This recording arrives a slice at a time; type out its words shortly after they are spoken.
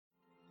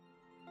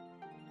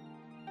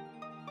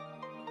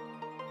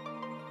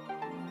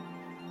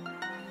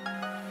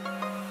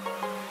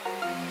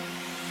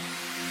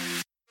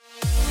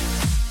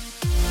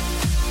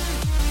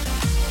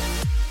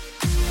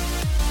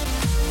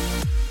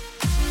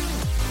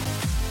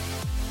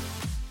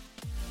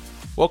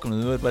Welcome to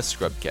the Midwest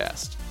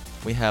Scrubcast.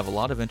 We have a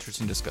lot of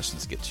interesting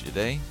discussions to get to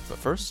today, but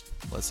first,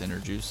 let's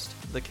introduce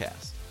the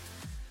cast.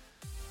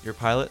 Your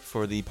pilot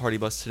for the party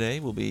bus today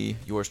will be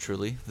yours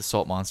truly, the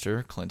Salt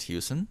Monster, Clint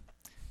Hewson.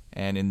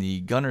 And in the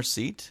gunner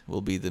seat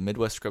will be the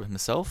Midwest Scrub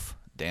himself,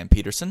 Dan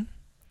Peterson.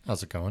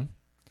 How's it going?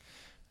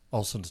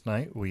 Also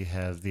tonight, we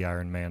have the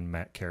Iron Man,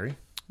 Matt Carey.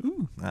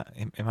 Ooh,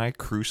 am I a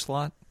crew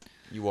slot?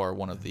 You are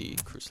one of the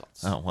crew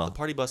slots. Oh, well. The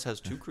party bus has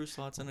 2 crew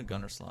slots and a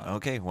gunner slot.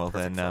 Okay, well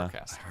Perfect then,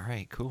 forecast. all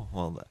right, cool.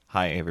 Well,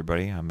 hi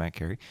everybody, I'm Matt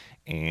Carey.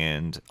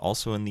 And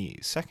also in the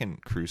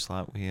second crew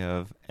slot, we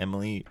have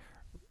Emily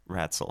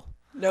Ratzel.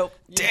 Nope.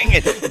 Dang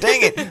it!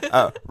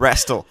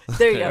 Rastel.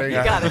 There you go. You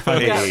got it.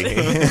 You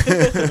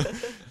got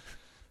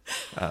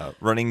it.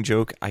 Running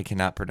joke, I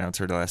cannot pronounce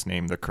her last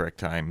name the correct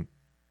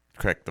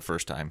the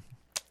first time.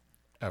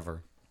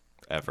 Ever.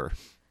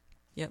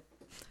 Yep.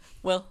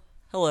 Well,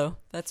 hello.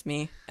 That's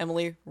me,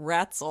 Emily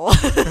Ratzel.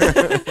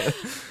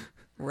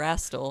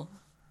 Rastel.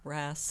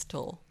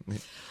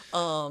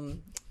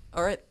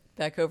 All right.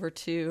 Back over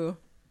to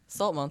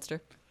Salt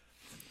Monster.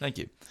 Thank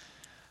you.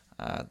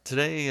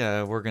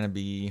 Today, we're going to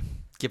be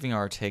giving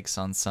our takes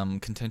on some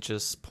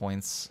contentious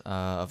points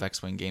of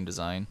X-Wing game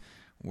design.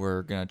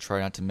 We're going to try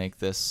not to make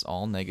this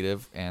all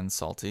negative and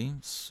salty,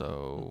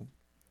 so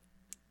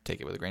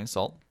take it with a grain of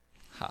salt.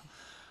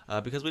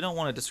 Because we don't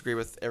want to disagree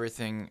with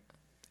everything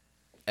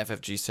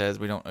FFG says.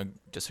 We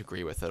don't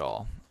disagree with it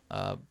all.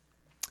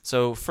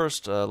 So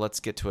first, let's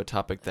get to a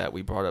topic that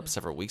we brought up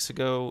several weeks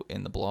ago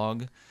in the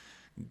blog,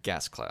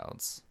 gas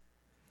clouds.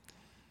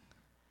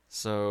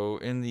 So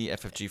in the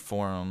FFG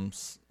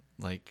forums,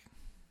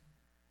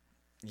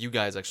 you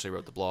guys actually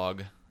wrote the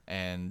blog,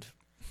 and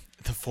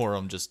the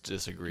forum just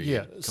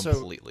disagreed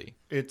completely.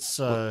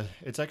 So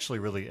it's actually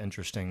really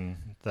interesting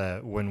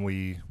that when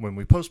we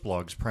post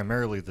blogs,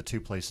 primarily the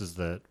 2 places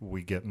that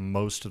we get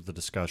most of the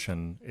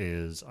discussion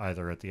is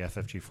either at the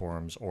FFG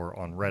forums or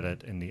on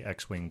Reddit in the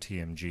X-Wing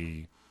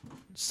TMG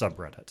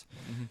subreddit.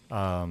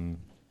 Mm-hmm.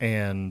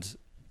 And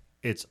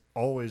it's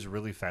always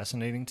really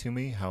fascinating to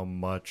me how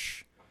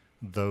much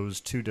those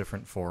 2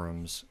 different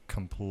forums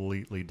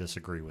completely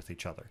disagree with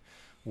each other,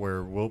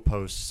 where we'll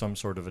post some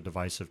sort of a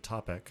divisive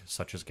topic,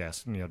 such as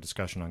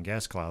discussion on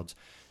gas clouds,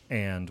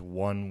 and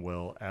one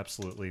will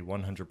absolutely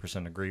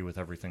 100% agree with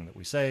everything that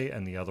we say,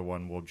 and the other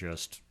one will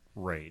just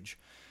rage.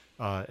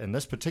 In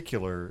this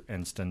particular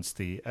instance,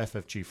 the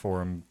FFG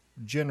forum,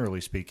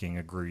 generally speaking,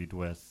 agreed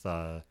with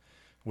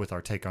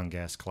our take on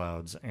gas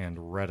clouds, and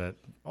Reddit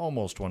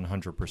almost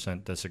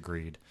 100%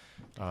 disagreed,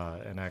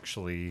 and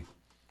actually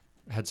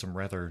had some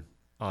rather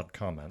odd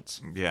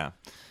comments. Yeah.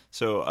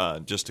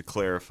 So just to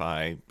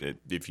clarify,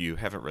 if you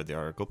haven't read the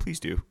article, please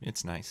do.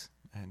 It's nice.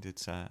 And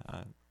it's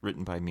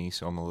written by me,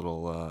 so I'm a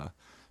little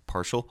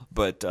partial.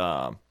 But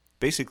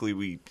basically,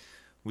 we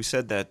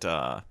said that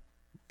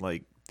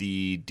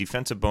the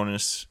defensive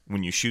bonus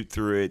when you shoot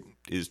through it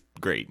is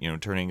great.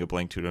 Turning a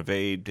blank to an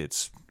evade,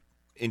 it's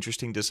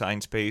interesting design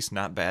space,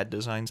 not bad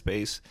design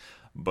space.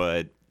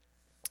 But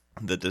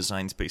the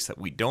design space that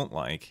we don't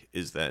like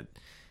is that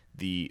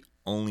the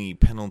only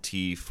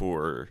penalty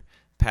for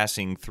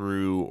passing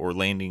through or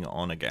landing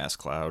on a gas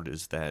cloud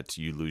is that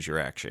you lose your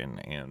action,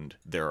 and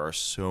there are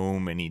so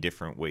many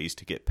different ways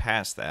to get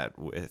past that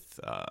with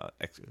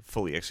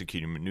fully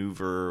executed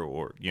maneuver,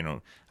 or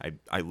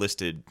I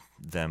listed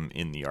them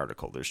in the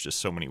article. There's just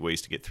so many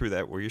ways to get through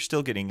that where you're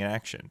still getting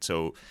action,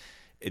 so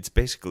it's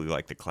basically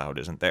like the cloud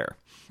isn't there.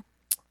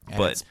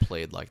 But it's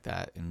played like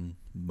that in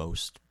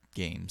most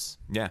games.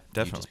 Yeah,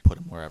 definitely. You just put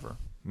them wherever.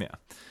 Yeah.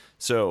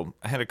 So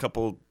I had a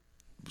couple.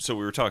 So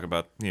we were talking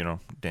about,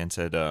 Dan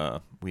said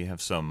we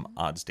have some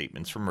odd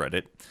statements from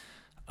Reddit.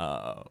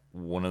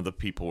 One of the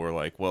people were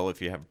like, well,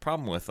 if you have a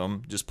problem with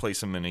them, just place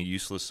them in a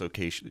useless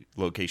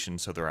location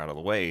so they're out of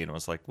the way. And I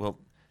was like, well,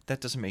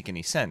 that doesn't make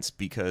any sense,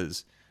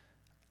 because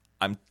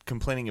I'm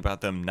complaining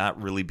about them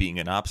not really being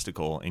an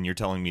obstacle, and you're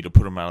telling me to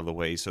put them out of the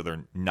way so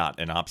they're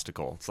not an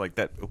obstacle. It's like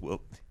that. Well,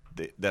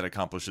 that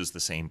accomplishes the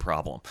same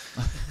problem.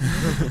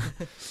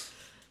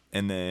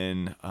 And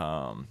then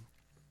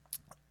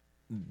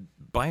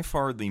by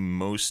far the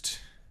most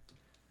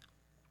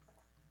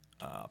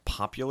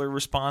popular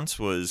response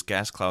was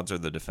gas clouds are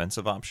the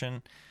defensive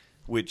option,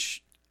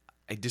 which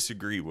I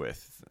disagree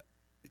with,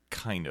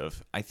 kind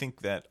of. I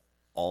think that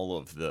all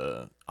of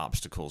the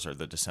obstacles are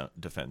the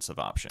defensive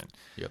option.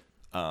 Yep.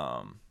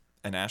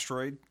 An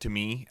asteroid, to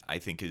me, I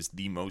think is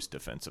the most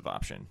defensive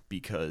option,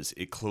 because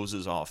it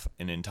closes off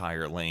an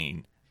entire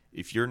lane.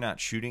 If you're not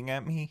shooting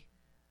at me,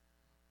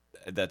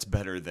 that's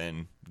better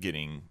than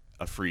getting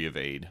a free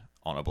evade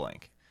on a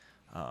blank.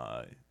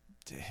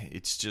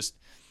 It's just...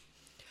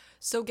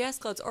 So gas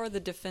clouds are the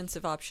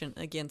defensive option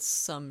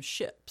against some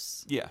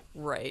ships. Yeah.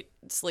 Right.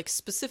 It's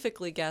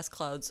specifically gas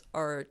clouds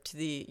are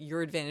to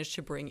your advantage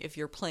to bring if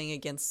you're playing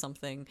against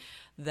something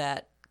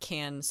that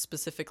can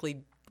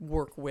specifically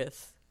work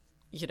with,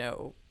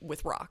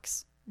 with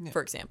rocks.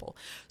 for example.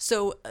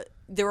 So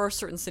there are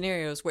certain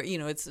scenarios where,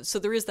 so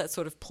there is that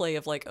sort of play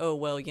of like, oh,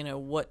 well,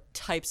 what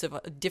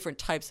different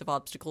types of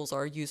obstacles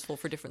are useful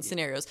for different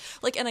scenarios.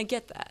 Like, and I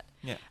get that.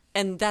 Yeah.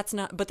 And that's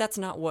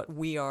not what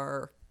we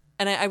are.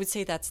 And I would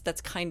say that's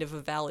kind of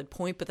a valid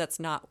point, but that's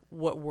not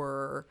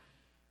our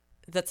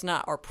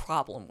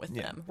problem with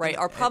them, right?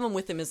 Our problem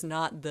with them is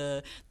not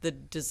the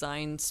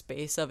design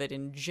space of it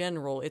in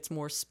general. It's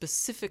more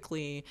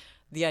specifically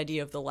the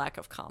idea of the lack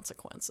of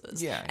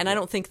consequences. Yeah. And I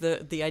don't think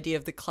the idea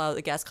of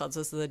the gas clouds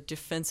as the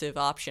defensive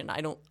option, I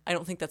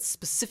don't think that's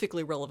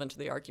specifically relevant to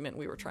the argument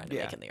we were trying to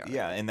make in the argument.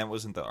 Yeah, and that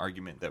wasn't the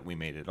argument that we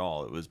made at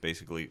all. It was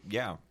basically,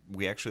 yeah,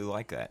 we actually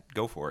like that.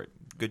 Go for it.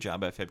 Good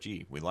job,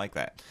 FFG. We like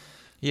that.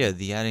 Yeah,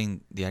 the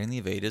adding the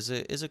evade is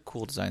a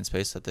cool design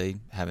space that they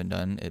haven't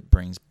done. It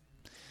brings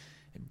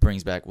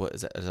back, what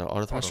is that? Is that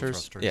auto thrusters?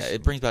 Auto-thrusters. Yeah,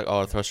 it brings back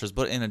auto thrusters,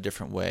 but in a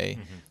different way.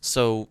 Mm-hmm.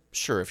 So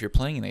sure, if you're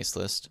playing an ace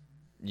list,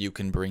 you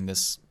can bring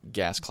this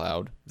gas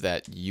cloud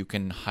that you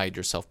can hide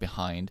yourself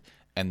behind,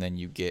 and then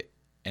you get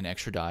an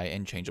extra die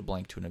and change a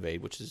blank to an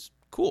evade, which is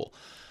cool.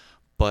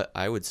 But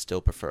I would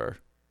still prefer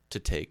to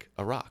take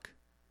a rock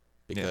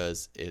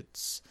because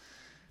it's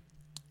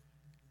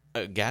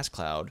a gas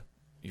cloud.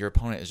 Your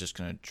opponent is just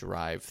going to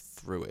drive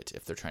through it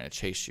if they're trying to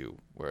chase you,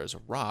 whereas a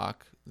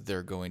rock,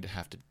 they're going to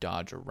have to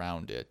dodge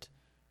around it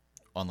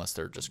unless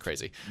they're just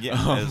crazy.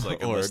 Yeah, it's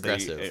like or unless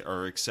aggressive. they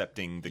are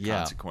accepting the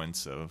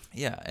consequence of...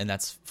 Yeah, and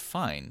that's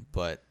fine,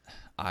 but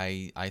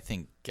I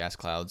think gas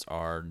clouds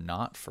are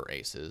not for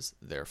aces,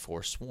 they're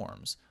for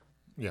swarms.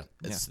 Yeah.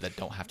 That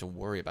don't have to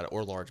worry about it,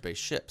 or large base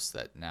ships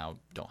that now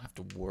don't have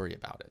to worry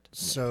about it.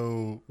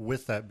 So,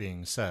 with that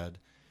being said,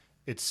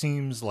 it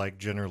seems like,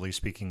 generally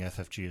speaking,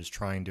 FFG is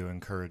trying to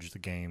encourage the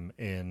game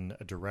in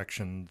a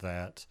direction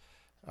that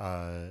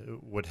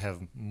would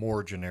have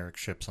more generic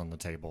ships on the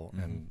table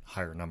and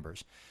higher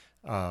numbers.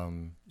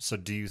 So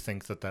do you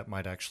think that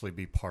might actually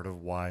be part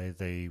of why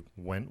they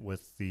went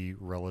with the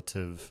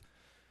relative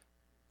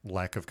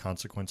lack of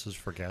consequences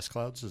for gas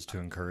clouds, is to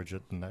encourage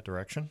it in that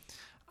direction?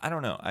 I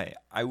don't know.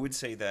 I would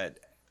say that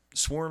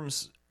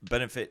swarms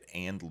benefit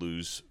and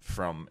lose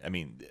from...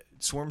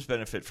 swarms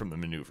benefit from the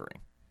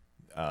maneuvering.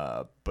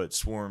 But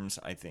swarms,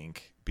 I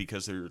think,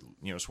 because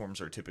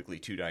swarms are typically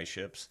 2-die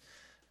ships,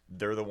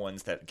 they're the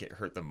ones that get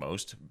hurt the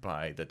most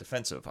by the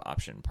defensive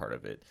option part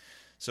of it.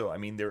 So,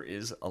 there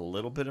is a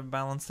little bit of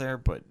balance there,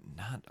 but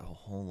not a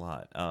whole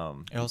lot.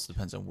 It also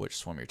depends on which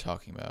swarm you're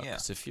talking about. Yeah.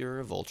 Because if you're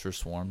a vulture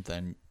swarm,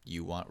 then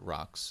you want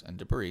rocks and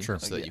debris so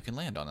that you can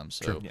land on them.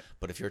 So, Sure. Yeah.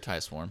 But if you're a tie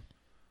swarm,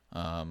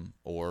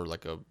 or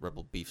like a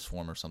rebel beef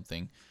swarm or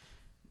something,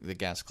 the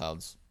gas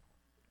clouds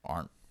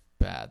aren't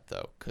bad,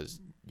 though, because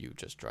you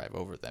just drive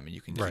over them and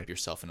you can keep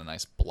yourself in a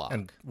nice block.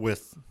 And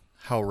with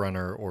Howl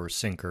Runner or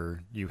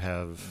Sinker, you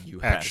have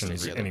You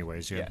actions have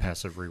anyways. You have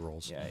passive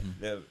rerolls.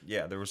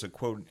 Yeah, there was a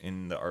quote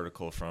in the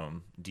article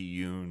from D.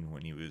 Yoon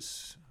when he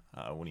was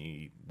when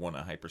he won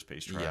a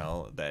hyperspace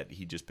trial that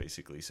he just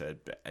basically said,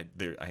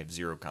 I have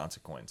zero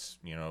consequence.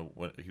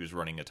 When he was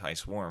running a TIE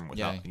swarm with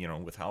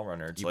with Howl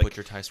Runner. It's you like, put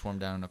your tie swarm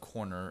down in a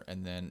corner,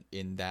 and then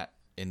in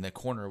the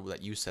corner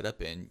that you set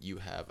up in, you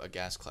have a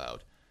gas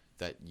cloud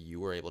that you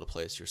were able to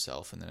place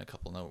yourself, and then a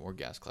couple more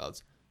gas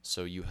clouds.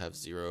 So you have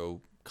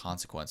zero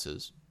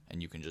consequences,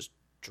 and you can just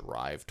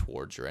drive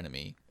towards your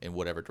enemy in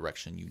whatever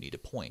direction you need to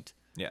point.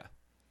 Yeah.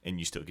 And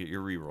you still get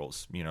your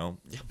rerolls,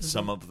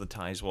 Some of the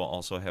ties will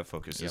also have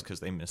focuses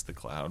because they miss the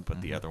cloud,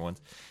 but the other ones,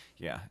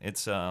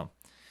 it's it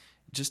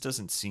just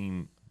doesn't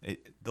seem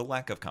the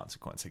lack of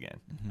consequence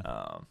again.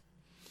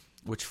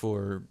 Which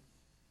for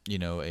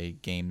a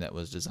game that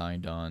was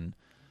designed on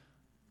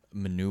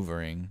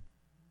maneuvering,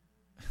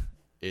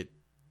 it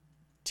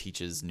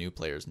teaches new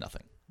players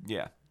nothing.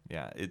 Yeah,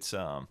 it's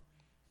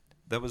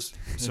that was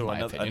so my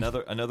opinion.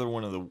 another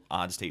one of the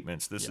odd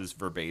statements. This is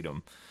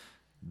verbatim.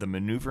 The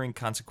maneuvering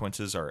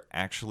consequences are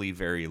actually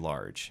very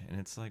large, and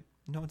it's like,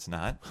 no, it's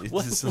not. It's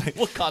just like,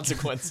 what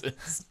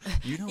consequences?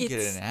 You don't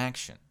get an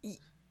action.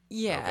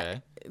 Yeah.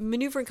 Okay.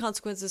 Maneuvering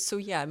consequences. So,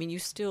 you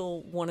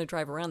still want to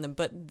drive around them.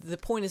 But the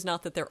point is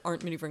not that there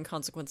aren't maneuvering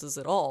consequences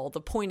at all.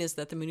 The point is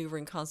that the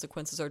maneuvering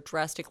consequences are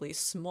drastically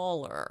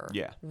smaller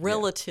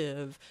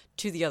relative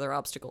to the other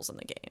obstacles in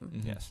the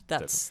game. Yes.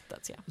 That's.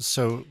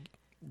 So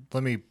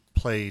let me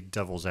play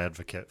devil's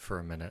advocate for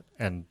a minute.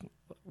 And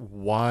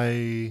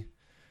why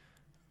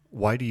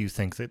do you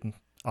think that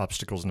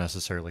obstacles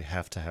necessarily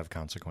have to have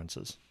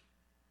consequences?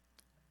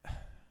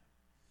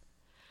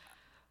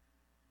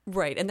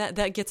 Right, and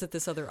that gets at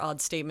this other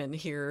odd statement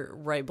here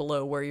right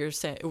below, where you're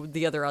saying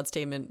the other odd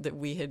statement that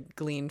we had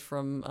gleaned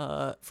from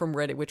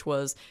Reddit, which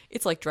was,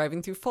 it's like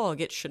driving through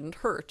fog, it shouldn't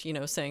hurt.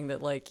 Saying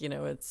that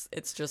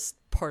it's just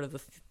part of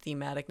the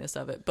thematicness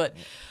of it. But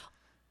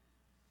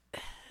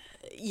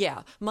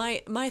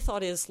my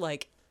thought is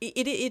like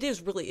it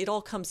is really, it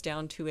all comes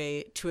down to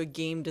a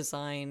game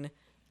design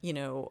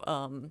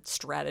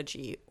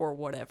strategy or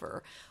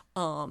whatever.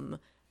 Up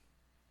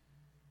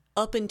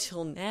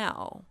until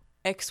now,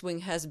 X-Wing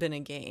has been a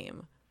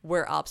game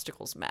where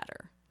obstacles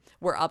matter,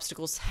 where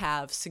obstacles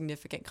have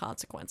significant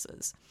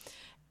consequences.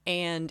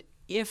 And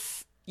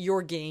if,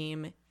 your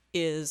game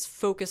is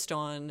focused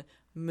on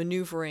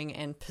maneuvering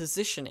and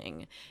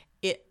positioning,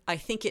 I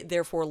think it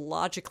therefore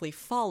logically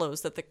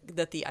follows that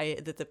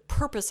the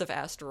purpose of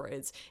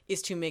asteroids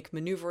is to make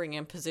maneuvering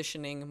and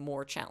positioning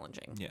more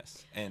challenging.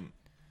 Yes, and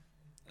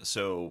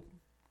so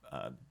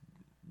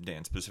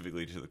Dan,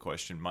 specifically to the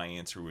question, my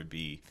answer would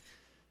be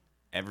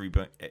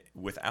everybody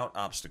without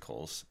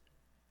obstacles,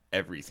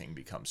 everything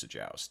becomes a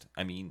joust.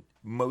 I mean,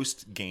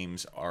 most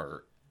games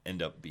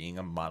end up being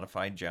a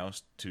modified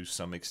joust to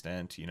some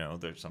extent. You know,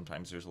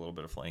 sometimes there's a little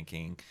bit of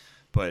flanking,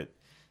 but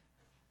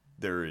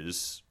there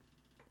is.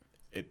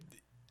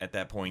 At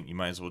that point, you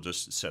might as well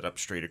just set up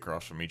straight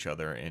across from each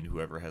other, and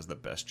whoever has the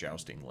best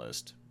jousting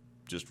list,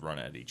 just run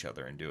at each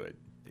other and do it.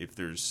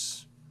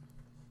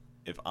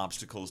 If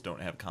obstacles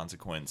don't have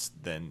consequence,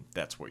 then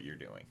that's what you're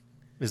doing.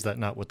 Is that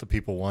not what the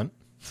people want?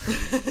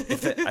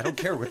 I don't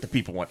care what the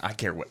people want. I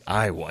care what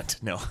I want.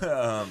 No,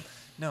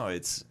 no.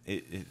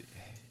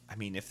 I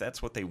mean, if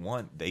that's what they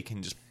want, they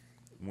can just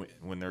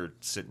when they're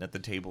sitting at the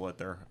table at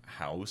their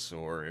house,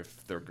 or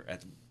if they're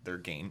at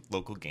their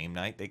local game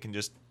night, they can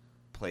just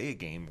play a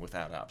game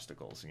without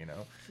obstacles. You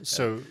know.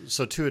 So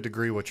to a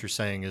degree, what you're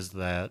saying is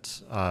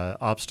that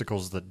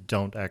obstacles that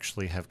don't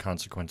actually have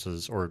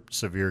consequences or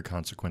severe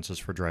consequences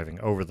for driving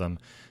over them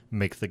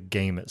make the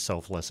game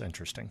itself less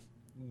interesting.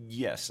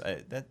 Yes,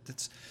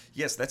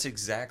 that's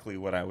exactly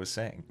what I was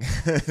saying.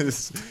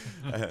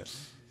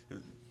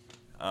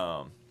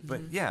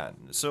 But yeah,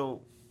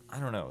 so I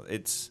don't know.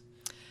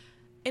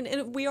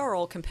 And we are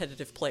all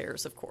competitive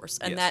players, of course,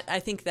 and Yes. that I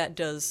think that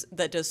does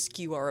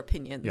skew our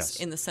opinions Yes.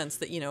 in the sense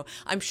that, you know,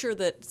 I'm sure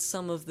that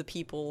some of the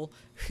people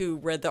who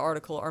read the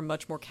article are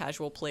much more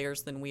casual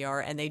players than we are,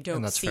 and they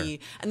don't that's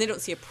see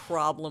a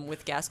problem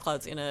with gas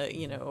clouds in a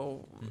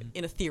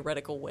in a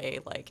theoretical way.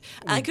 Like,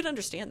 I could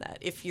understand that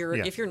if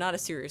you're not a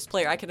serious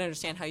player, I could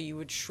understand how you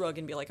would shrug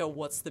and be like, oh,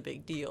 what's the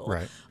big deal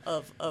Right.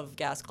 of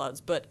gas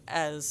clouds? But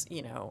as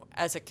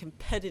a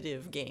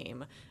competitive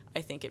game,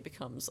 I think it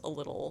becomes a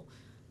little.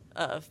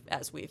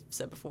 As we've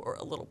said before,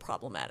 a little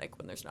problematic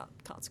when there's not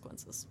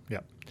consequences. Yeah.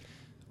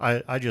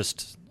 I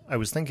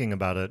was thinking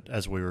about it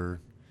as we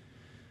were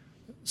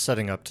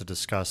setting up to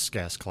discuss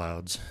gas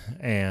clouds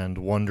and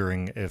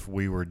wondering if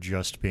we were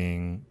just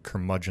being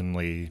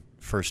curmudgeonly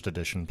first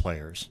edition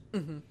players.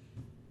 Mm-hmm.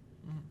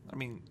 I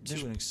mean,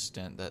 To an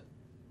extent, that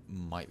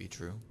might be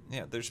true.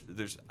 yeah,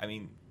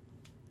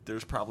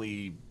 there's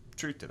probably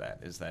truth to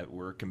that. Is that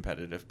we're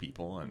competitive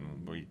people,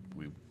 and we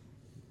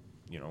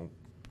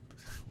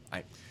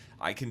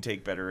I can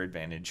take better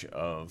advantage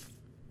of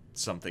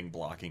something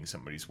blocking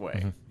somebody's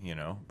way,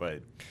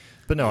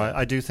 but no,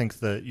 I do think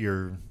that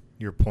your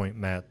point,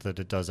 Matt, that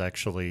it does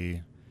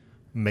actually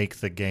make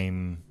the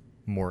game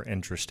more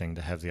interesting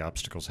to have the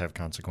obstacles have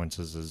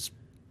consequences is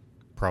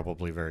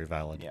probably very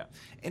valid. yeah,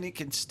 and it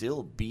can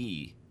still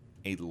be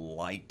a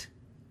lighter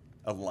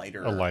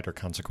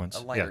consequence.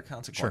 a lighter Yeah,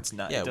 consequence. Sure.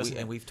 Not, Yeah, it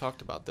doesn't, we've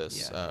talked about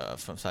this Yeah.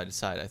 from side to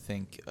side. I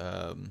think.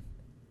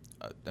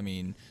 I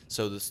mean,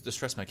 so the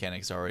stress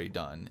mechanic is already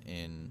done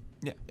in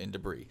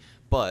debris,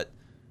 but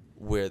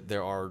where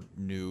there are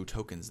new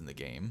tokens in the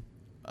game,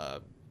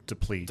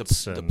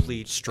 Depletes and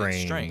deplete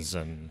strains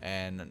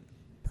and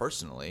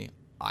personally,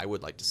 I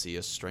would like to see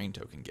a strain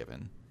token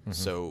given. Mm-hmm.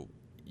 So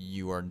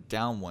you are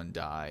down one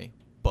die,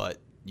 but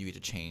you get to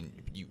change.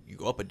 You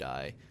go up a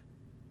die.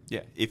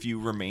 Yeah, if you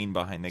remain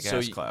behind the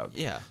gas cloud.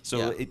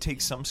 So it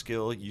takes some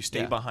skill. You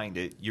stay behind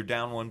it. You're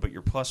down one, but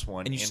you're plus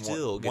one, and you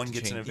still one get to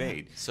gets an change-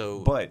 evade. yeah. So,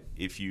 but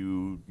if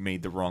you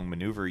made the wrong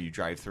maneuver, you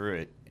drive through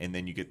it, and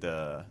then you get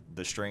the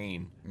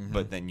strain,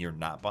 but then you're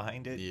not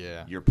behind it.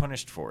 Yeah. You're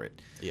punished for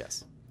it.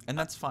 yes, and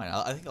that's fine.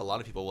 I think a lot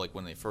of people, like,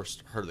 when they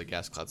first heard of the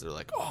gas clouds, they're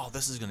like, "Oh,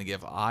 this is going to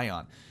give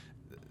Ion."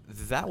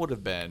 That would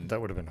have been horrible.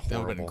 That would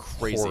have been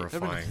crazy. That would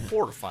have been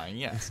horrifying.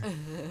 Yes,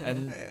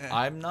 and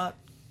I'm not.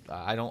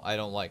 I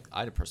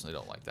personally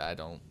don't like that. I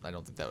don't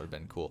think that would have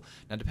been cool.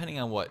 Now, depending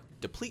on what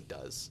deplete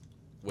does,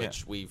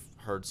 which we've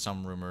heard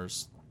some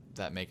rumors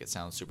that make it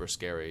sound super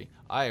scary.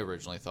 I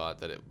originally thought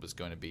that it was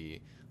going to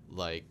be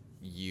like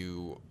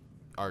you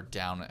are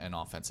down an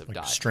offensive Like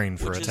die, strain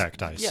for which attack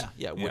is, dice.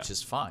 Yeah, which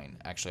is fine.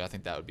 Actually, I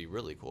think that would be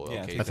really cool.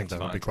 Yeah, Okay, I think that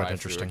would be quite drive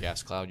through interesting. A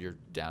gas cloud, you're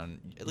down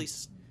at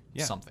least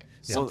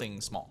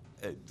something small.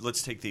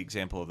 Let's take the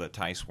example of the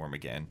tie swarm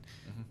again.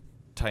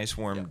 tie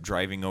swarm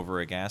driving over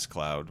a gas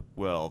cloud,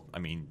 well, I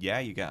mean, yeah,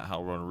 you got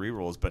how run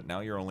rerolls, but now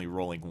you're only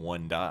rolling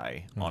one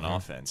die on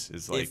offense.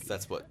 Is like If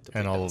that's what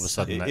and all of a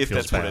sudden that if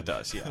feels that's bad. what it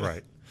does, yeah.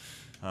 Right.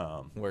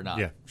 we're not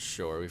Yeah.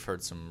 sure. We've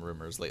heard some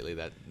rumors lately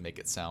that make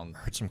it sound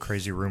Heard some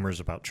crazy rumors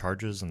about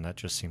charges, and that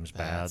just seems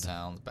bad.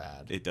 sounds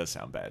bad. It does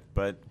sound bad,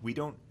 but we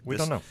don't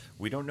know.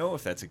 We don't know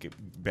if that's a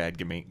bad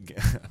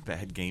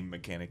game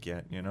mechanic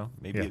yet. You know,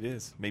 maybe Yeah. it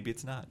is. Maybe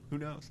it's not. Who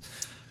knows?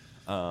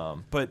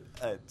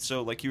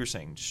 So like you were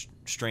saying,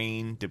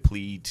 strain,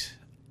 deplete,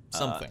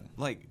 Something.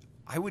 like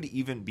I would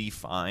even be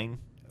fine,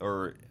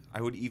 or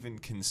I would even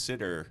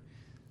consider,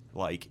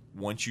 like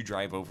once you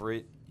drive over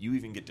it, you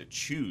even get to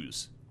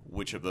choose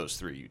which of those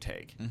three you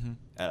take,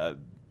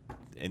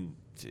 and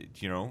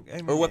you know,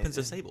 Or weapons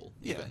disable,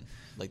 Yeah. even.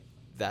 Like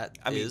that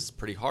I mean, is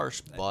pretty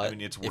harsh. But I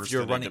mean, it's worse if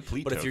you're than a running,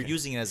 deplete but if you're token.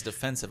 using it as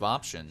defensive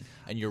option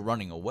and you're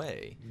running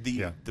away,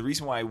 The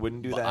reason why I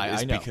wouldn't do but that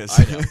is I know, because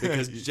I know,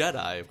 because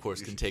Jedi, of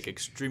course, can take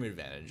extreme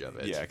advantage of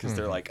it. yeah, because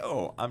they're like,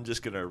 oh, I'm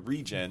just gonna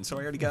regen, so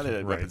I already got it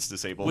at weapons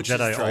disabled. Which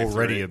Just Jedi drive through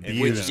already it and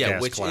abuse win.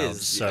 gas which clouds,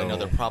 is so-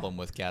 another problem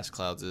with gas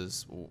clouds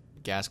is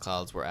gas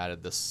clouds were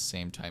added the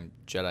same time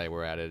Jedi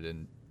were added,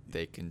 and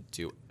they can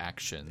do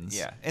actions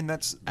Yeah, and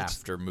that's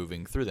after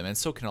moving through them, and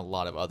so can a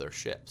lot of other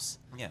ships.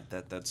 yeah,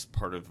 that's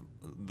part of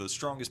the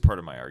strongest part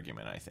of my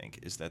argument. I think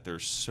is that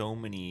there's so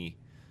many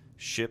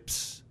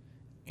ships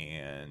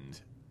and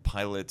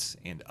pilots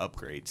and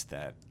upgrades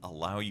that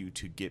allow you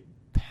to get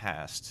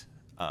past,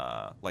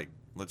 like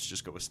let's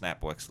just go with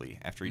Snap Wexley.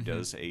 After he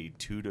does a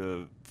 2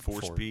 to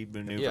 4 speed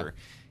maneuver,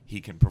 he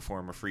can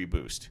perform a free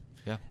boost.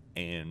 Yeah.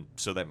 And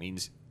so that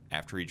means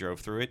after he drove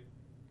through it,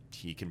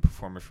 he can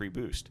perform a free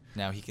boost.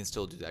 Now he can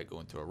still do that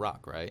going through a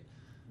rock, right?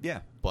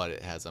 Yeah. But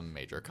it has a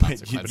major you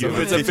consequence. do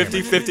It's a it.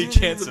 50-50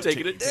 chance of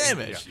taking a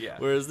damage. Yeah.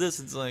 Whereas this,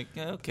 it's like,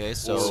 okay,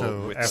 So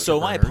so after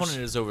my burners-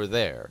 opponent is over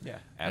there, Yeah.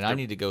 and I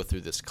need to go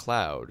through this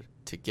cloud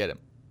to get him.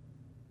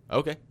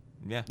 Okay.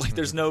 Yeah. Like,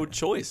 there's no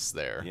choice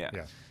there. Yeah.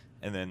 Yeah.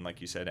 And then, like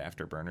you said,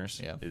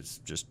 afterburners Yeah. is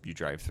just you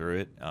drive through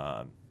it.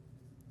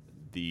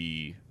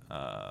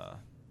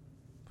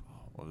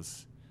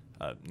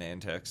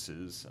 Nantex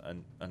is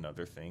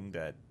another thing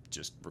that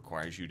just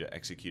requires you to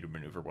execute a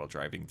maneuver while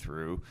driving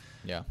through.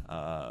 Yeah.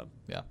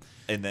 Yeah.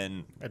 And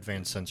then,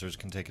 Advanced sensors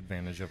can take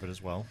advantage of it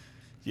as well.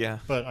 yeah.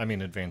 But, I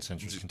mean, advanced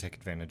sensors can take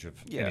advantage of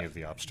Yeah. any of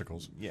the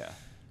obstacles. Yeah.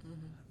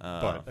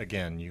 But,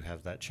 again, you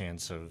have that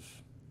chance of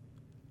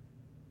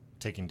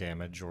taking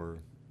damage or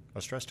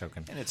a stress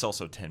token. And it's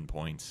also 10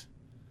 points.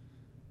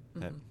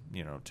 That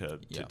to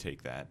Yeah.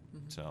 take that.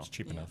 So It's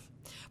cheap Yeah. enough.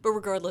 But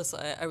regardless,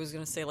 I was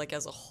going to say, like,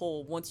 as a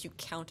whole, once you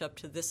count up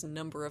to this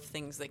number of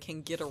things that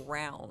can get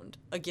around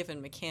a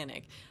given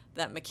mechanic,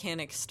 that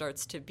mechanic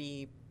starts to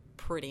be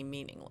pretty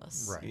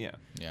meaningless. Right. yeah.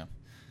 Yeah.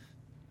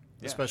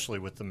 Yeah. Especially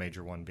with the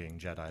major one being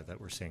Jedi that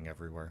we're seeing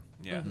everywhere.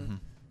 Yeah.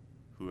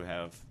 Who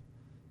have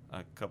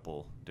a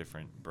couple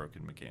different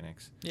broken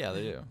mechanics. Yeah,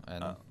 they do.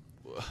 And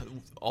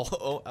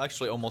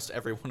actually, almost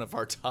every one of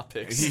our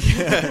topics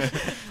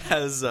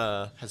has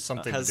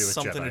something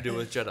to do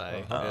with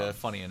Jedi.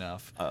 Funny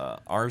enough.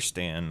 Our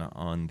stand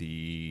on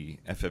the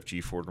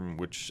FFG forum,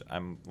 which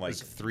I'm like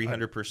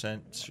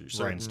 300%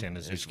 certain Ryan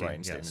Staniszewski,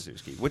 Ryan yes.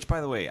 Staniszewski. Which,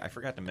 by the way, I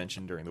forgot to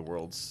mention during the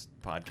Worlds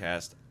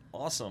podcast.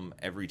 Awesome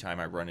every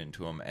time I run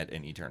into him at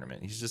any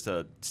tournament. He's just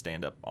a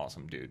stand-up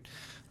awesome dude.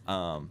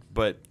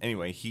 But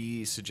anyway,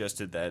 he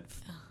suggested that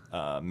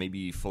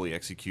maybe fully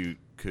execute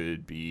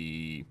could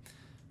be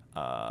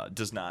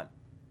does not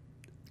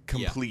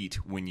complete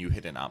when you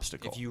hit an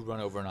obstacle. If you run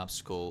over an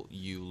obstacle,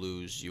 you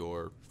lose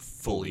your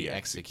fully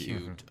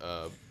execute.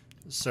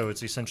 So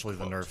it's essentially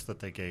the nerf that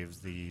they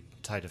gave the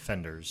TIE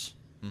Defenders.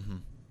 Mm-hmm.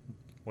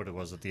 What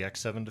was it, the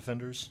X7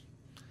 Defenders?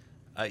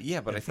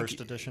 Yeah, but in I think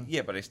first edition?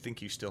 Yeah, but I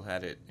think you still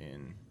had it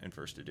in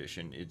first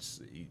edition.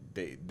 It's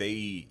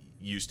they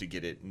used to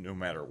get it no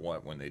matter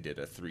what when they did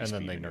a 3-speed And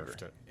then they maneuver.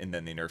 nerfed it. And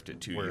then they nerfed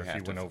it too. Where you if have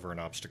you to went over an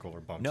obstacle or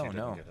bumped, No, you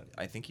didn't no. get it.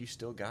 I think you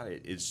still got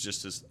it. It's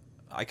just as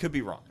I could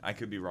be wrong.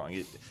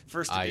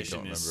 First I edition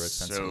don't is remember. It's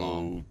been so so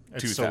long.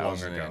 It's so long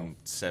ago.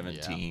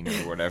 2017 or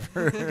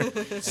whatever.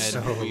 And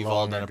So we've all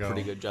long done ago. a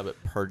pretty good job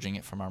at purging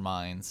it from our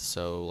minds,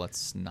 so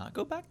let's not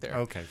go back there.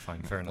 Okay,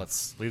 fine, fair enough.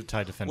 Let's leave the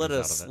TIE Defenders out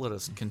of it. Let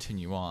us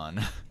continue on.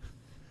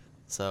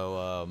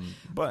 So,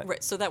 But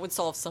Right, so that would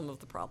solve some of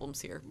the problems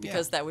here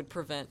because that would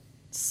prevent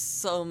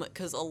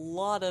because a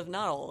lot of,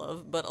 not all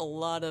of, but a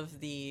lot of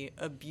the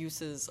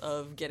abuses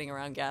of getting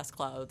around gas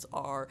clouds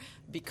are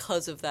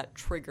because of that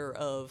trigger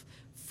of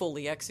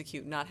fully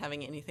execute not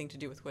having anything to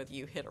do with whether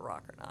you hit a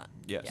rock or not.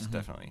 yes, Yeah.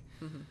 definitely.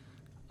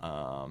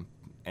 And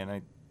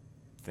I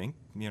think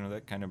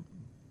that kind of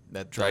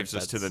that drives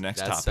us to the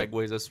next that topic.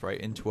 segues us right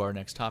into our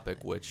next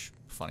topic, which,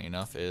 funny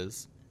enough,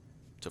 is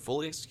to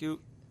fully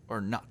execute or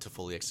not to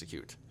fully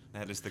execute.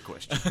 That is the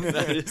question.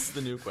 That is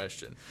the new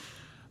question.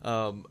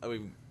 I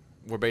mean,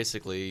 we're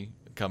basically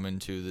coming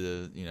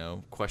to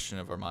the question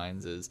of our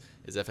minds is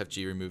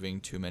FFG removing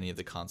too many of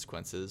the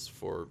consequences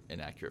for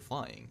inaccurate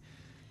flying?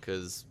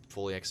 Because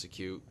fully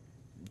execute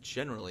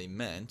generally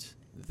meant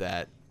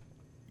that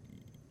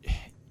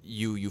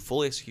you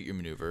fully execute your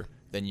maneuver,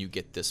 then you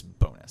get this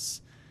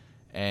bonus.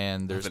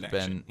 And there's an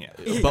been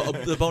action,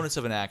 the bonus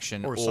of an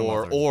action Or some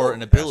other or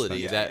an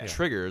ability aspect. that Yeah.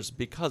 triggers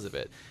because of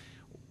it.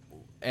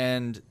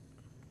 And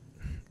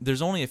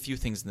there's only a few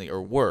things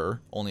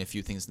were only a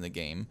few things in the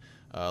game,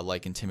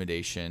 like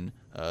Intimidation,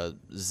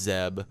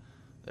 Zeb,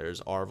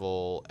 there's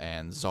Arvel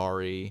and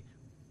Zari,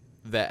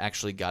 that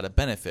actually got a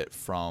benefit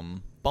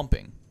from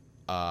bumping,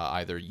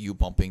 either you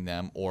bumping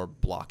them or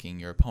blocking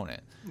your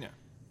opponent. Yeah.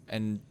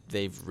 And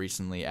they've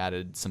recently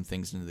added some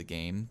things into the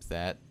game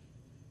that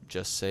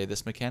just say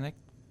this mechanic,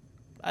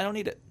 I don't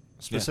need it.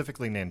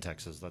 Specifically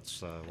Nantexes,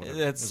 that's what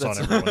That's- is on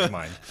that's- everyone's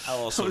mind. I'll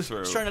I also was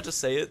throw trying not to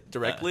say it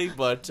directly,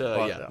 but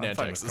Well, yeah, I'm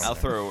fine with Nantex. I'll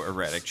throw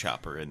Erratic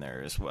Chopper in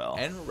there as well.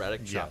 And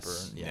Erratic Yes. Chopper,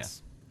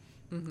 yes.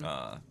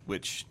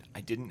 which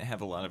I didn't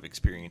have a lot of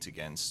experience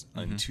against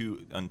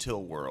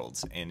until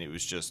Worlds, and it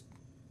was just,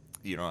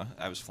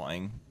 I was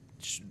flying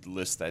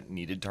lists that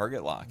needed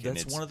target lock.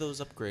 That's one of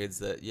those upgrades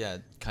that,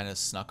 kind of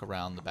snuck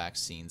around the back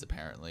scenes,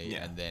 apparently,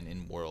 and then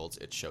in Worlds,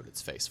 it showed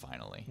its face,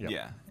 finally. Yep.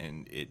 Yeah,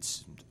 and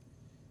it's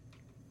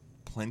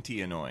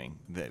plenty annoying.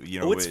 That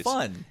it's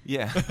fun.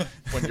 Yeah.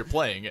 When you're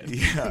playing it.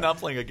 Yeah. Not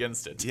playing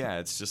against it. Yeah,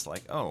 it's just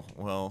like, oh,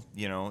 well,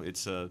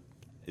 it's a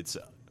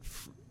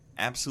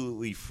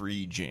absolutely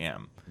free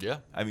jam. Yeah.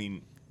 I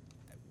mean,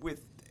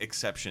 with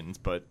exceptions,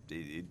 but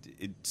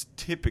it's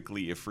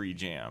typically a free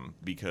jam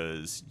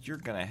because you're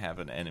going to have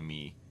an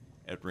enemy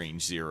at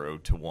range 0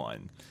 to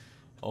 1.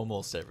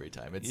 Almost every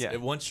time.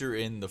 Once you're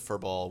in the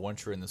furball,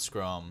 once you're in the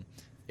scrum,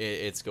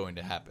 it's going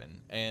to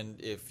happen. And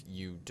if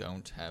you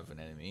don't have an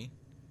enemy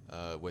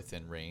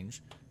within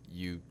range,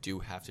 you do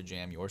have to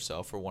jam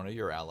yourself or one of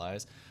your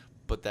allies,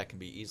 but that can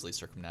be easily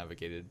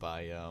circumnavigated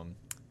by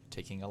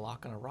taking a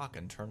lock on a rock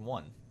in turn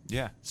 1.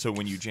 Yeah, so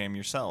when you jam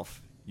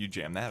yourself, you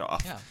jam that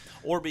off. Yeah,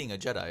 or being a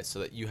Jedi so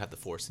that you have the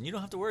Force and you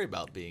don't have to worry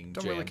about being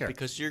Don't jammed really care.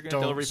 because you're going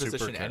Don't to super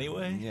reposition care.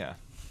 anyway. Yeah.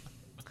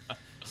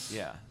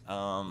 Yeah.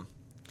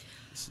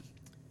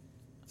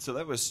 So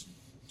that was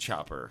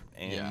Chopper,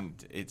 and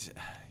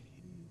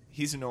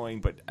he's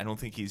annoying, but I don't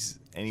think he's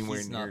anywhere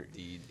He's near. not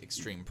the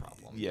extreme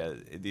problem. Yeah,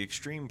 the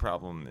extreme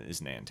problem is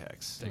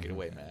Nantex. Take it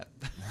away, Matt.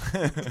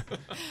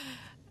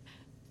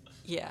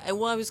 Yeah, and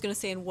what I was going to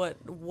say, and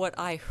what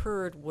I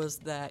heard was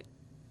that,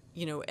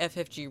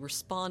 FFG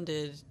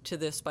responded to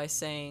the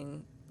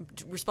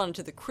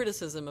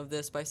criticism of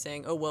this by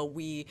saying, oh, well,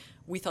 we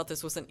thought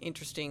this was an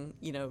interesting,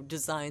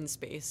 design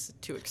space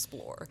to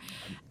explore.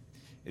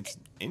 It's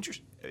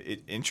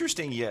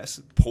interesting,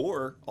 yes.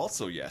 Poor,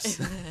 also yes.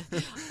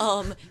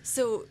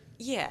 So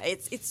yeah,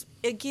 it's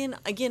again,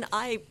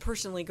 I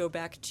personally go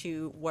back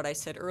to what I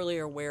said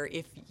earlier, where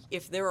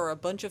if there are a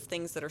bunch of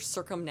things that are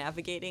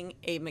circumnavigating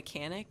a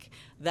mechanic,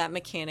 that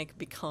mechanic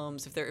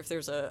becomes, if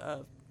there's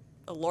a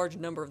large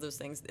number of those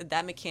things,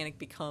 that mechanic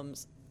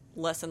becomes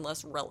less and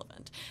less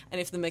relevant.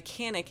 And if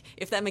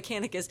that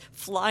mechanic is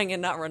flying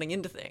and not running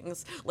into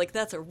things, like,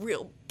 that's a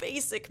real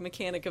basic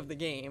mechanic of the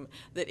game,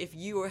 that if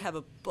you have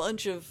a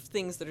bunch of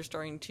things that are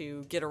starting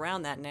to get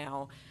around that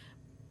now,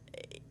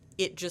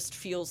 it just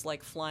feels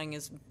like flying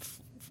is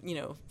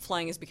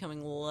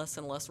becoming less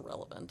and less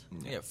relevant.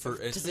 Yeah, for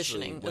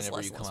Positioning especially is whenever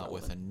less you and come less out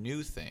with a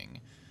new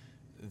thing,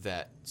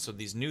 so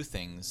these new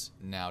things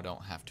now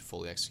don't have to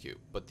fully execute,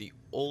 but the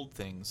old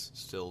things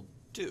still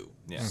do.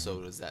 Yeah.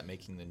 So is that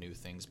making the new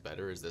things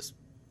better? Is this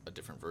a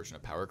different version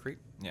of power creep?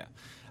 Yeah,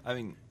 I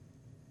mean,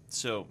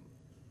 so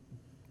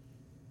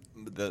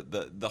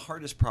the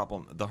hardest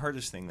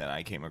thing that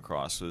I came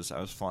across was I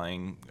was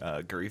flying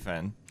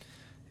Gurifen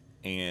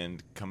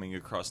and coming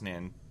across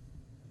Nantices,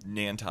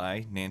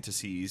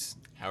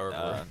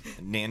 However,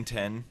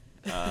 Nanten.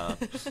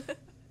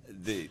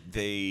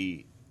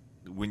 They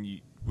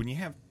when you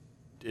have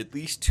at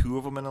least two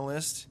of them in a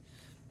list,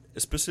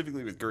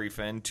 specifically with Guri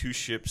Fen,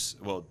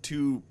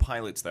 two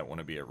pilots that want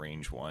to be at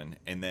range 1,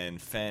 and then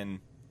Fen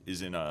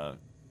is in a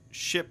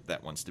ship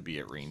that wants to be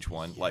at range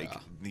 1. Yeah. Like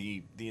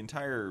the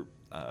entire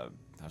I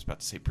was about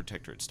to say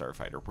Protectorate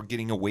Starfighter. We're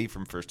getting away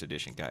from first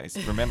edition, guys.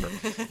 Remember,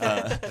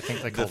 I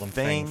think they call them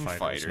Fang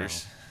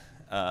fighters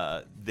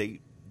now.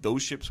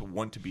 Those ships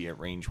want to be at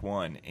range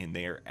 1, and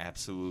they are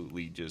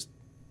absolutely just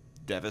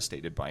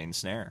devastated by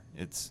Ensnare.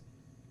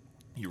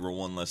 You roll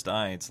one less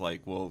die, it's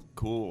like, well,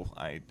 cool,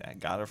 I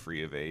got a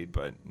free evade,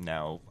 but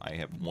now I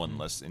have one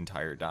less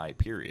entire die,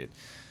 period.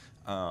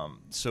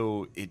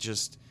 So it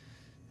just,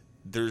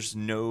 there's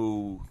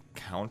no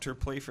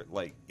counterplay for,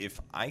 like, if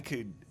I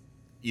could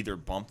either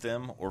bump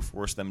them or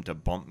force them to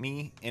bump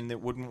me and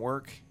it wouldn't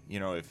work,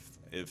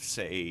 if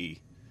say,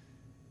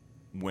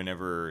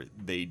 whenever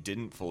they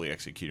didn't fully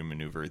execute a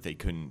maneuver, they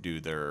couldn't do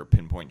their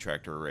pinpoint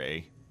tractor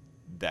array,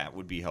 that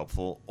would be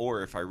helpful.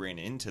 Or if I ran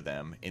into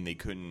them and they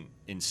couldn't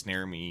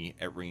ensnare me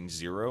at range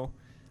 0,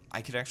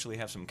 I could actually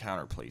have some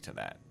counterplay to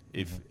that.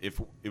 If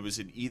it was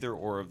in either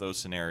or of those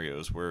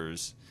scenarios,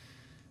 whereas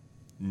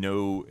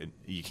no,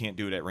 you can't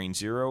do it at range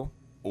 0,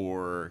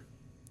 or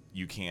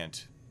you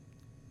can't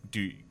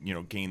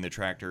gain the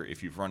tractor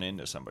if you've run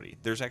into somebody.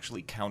 There's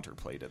actually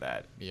counterplay to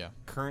that. Yeah.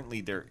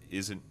 Currently there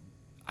isn't,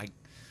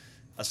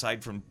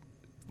 aside from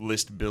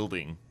list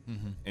building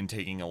and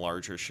taking a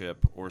larger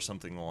ship or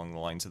something along the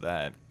lines of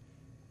that,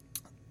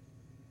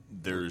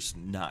 there's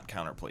not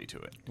counterplay to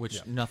it.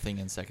 Which nothing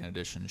in second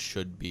edition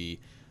should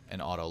be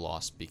an auto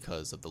loss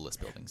because of the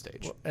list building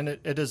stage. Well, and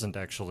it isn't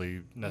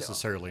actually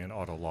necessarily an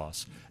auto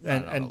loss. Not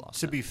an And auto loss,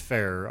 to be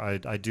fair,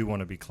 I do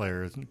want to be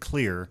clear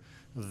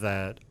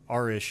that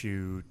our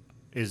issue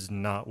is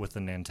not with the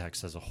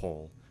Nantex as a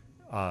whole.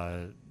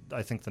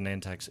 I think the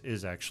Nantex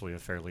is actually a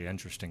fairly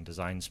interesting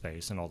design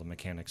space and all the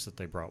mechanics that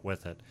they brought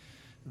with it.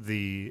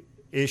 The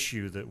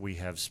issue that we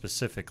have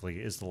specifically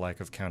is the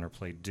lack of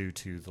counterplay due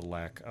to the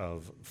lack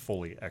of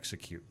fully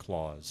execute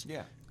clause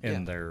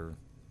in their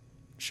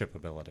ship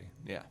ability.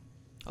 Yeah.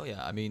 Oh,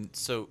 yeah. I mean,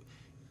 so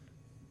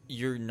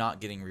you're not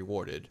getting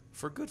rewarded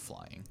for good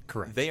flying.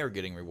 Correct. They are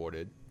getting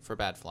rewarded for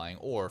bad flying,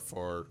 or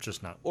for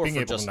Just not or being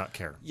for able just, to not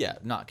care. Yeah,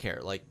 not care.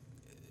 Like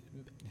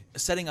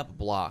setting up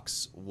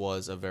blocks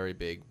was a very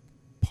big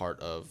part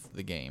of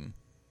the game.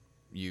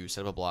 You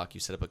set up a block, you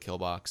set up a kill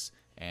box,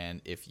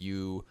 and if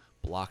you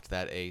blocked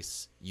that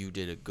ace, you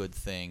did a good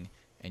thing,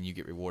 and you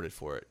get rewarded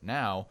for it.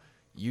 Now,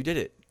 you did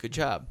it. Good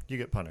job. You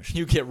get punished.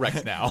 You get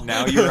wrecked now.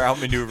 Now you're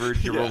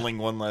outmaneuvered. You're Yeah. rolling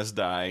one less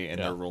die, and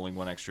Yeah. they're rolling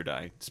one extra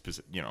die.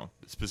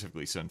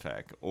 Specifically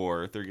Sunfac,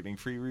 or they're getting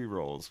free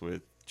rerolls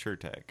with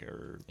Chertek,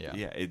 or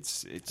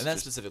it's And that's just,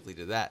 specifically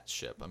to that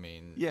ship. I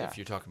mean, Yeah. if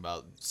you're talking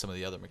about some of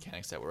the other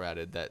mechanics that were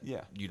added that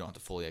Yeah. you don't have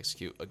to fully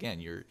execute, again,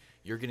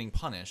 you're getting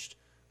punished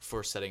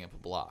for setting up a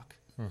block.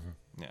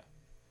 yeah.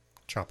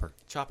 Chopper.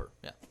 Chopper,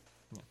 yeah.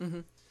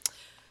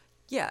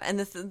 Yeah, and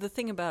the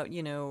thing about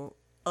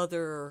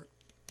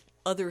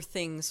other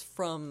things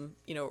from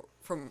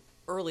from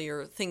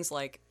earlier, things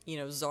like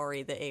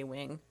Zari the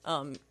A-wing.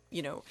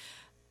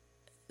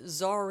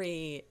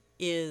 Zari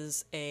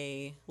is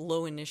a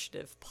low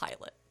initiative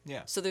pilot.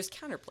 Yeah. So there's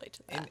counterplay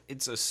to that. And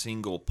it's a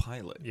single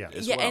pilot. Yeah.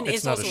 as Yeah, well. and It's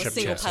it's not a also a ship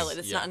single chassis. pilot.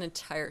 It's Yeah. not an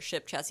entire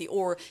ship chassis.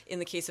 Or in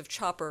the case of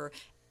Chopper,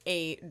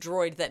 a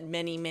droid that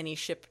many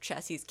ship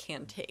chassis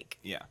can take.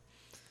 Yeah.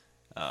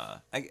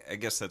 I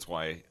guess that's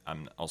why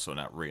I'm also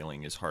not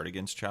railing as hard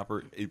against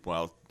Chopper.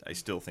 While I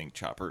still think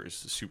Chopper is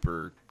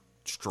super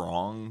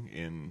strong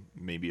and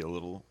maybe a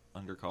little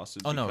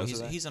undercosted. Oh no, because of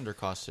that. he's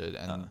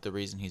undercosted, and the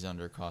reason he's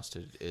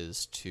undercosted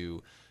is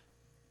to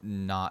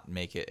not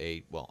make it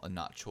a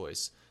not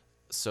choice.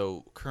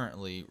 So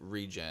currently,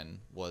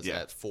 Regen was Yeah.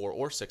 at 4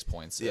 or 6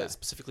 points. Yeah.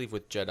 Specifically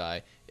with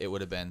Jedi, it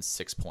would have been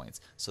 6 points.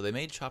 So they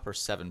made Chopper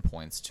 7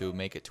 points to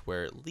make it to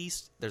where at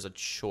least there's a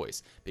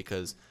choice,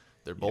 because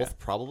they're both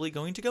probably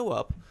going to go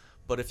up.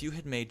 But if you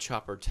had made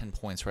Chopper 10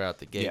 points right out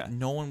the gate, Yeah.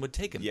 no one would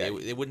take him. Yeah.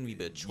 It wouldn't be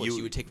the choice.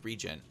 You would take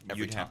Regen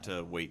every You'd time. have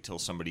to wait till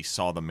somebody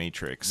saw the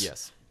Matrix.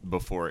 Yes.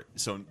 Before it.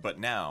 So, but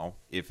now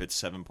if it's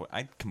 7 points,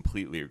 I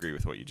completely agree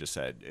with what you just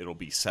said. It'll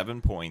be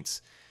 7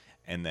 points,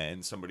 and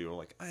then somebody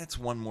will it's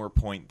 1 more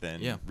point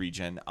than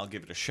Regen. I'll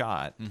give it a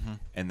shot,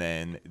 and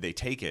then they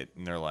take it,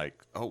 and they're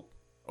like,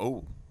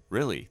 oh,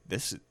 really?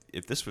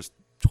 If this was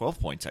 12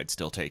 points, I'd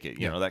still take it.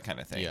 You know, that kind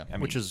of thing. Yeah. I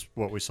mean, Which is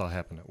what we saw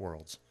happen at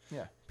Worlds.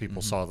 yeah.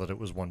 People saw that it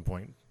was 1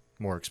 point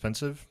more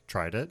expensive,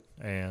 tried it,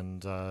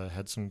 and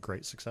had some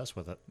great success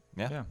with it.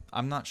 Yeah.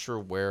 I'm not sure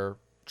where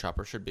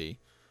Chopper should be,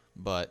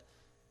 but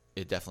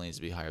it definitely needs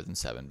to be higher than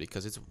 7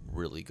 because it's a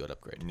really good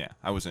upgrade. Yeah.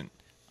 I wasn't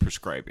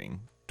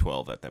prescribing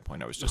 12 at that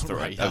point. I was just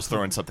throwing. Right, I was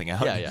throwing something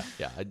out. Yeah.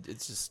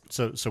 It's just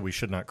So we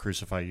should not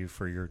crucify you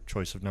for your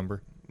choice of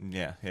number?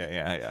 Yeah.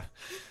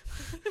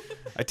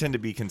 I tend to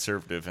be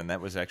conservative, and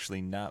that was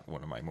actually not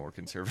one of my more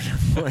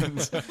conservative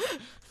ones.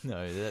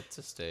 no. That's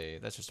just a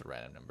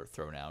random number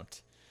thrown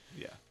out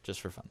Yeah. just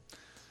for fun.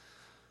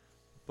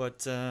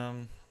 But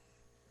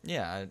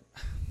yeah,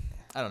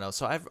 I don't know.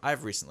 So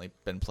I've recently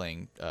been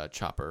playing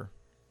Chopper,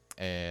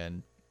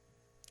 and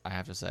I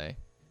have to say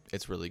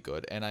it's really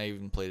good. And I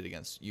even played it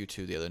against you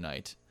two the other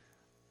night.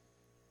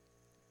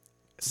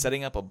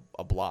 Setting up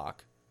a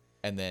block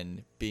and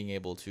then being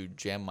able to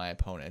jam my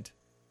opponent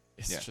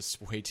is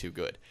just way too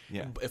good.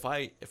 Yeah. If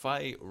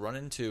I run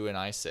into an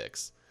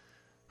I6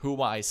 whom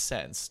I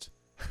sensed,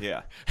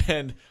 Yeah.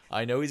 and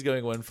I know he's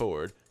going 1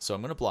 forward, so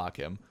I'm going to block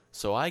him.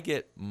 So I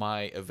get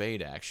my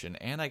evade action,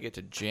 and I get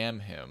to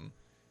jam him.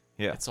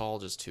 Yeah. It's all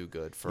just too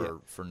good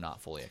for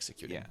not fully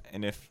executing. Yeah.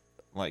 And if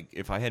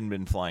I hadn't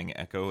been flying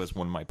Echo as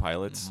one of my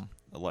pilots,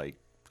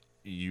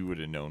 you would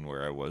have known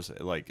where I was.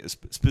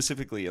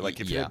 Specifically, if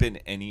it had been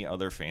any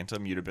other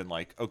Phantom, you'd have been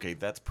like, okay,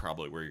 that's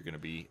probably where you're going to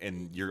be,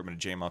 and you're going to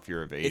jam off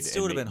your evade. It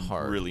still and would have been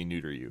hard. Really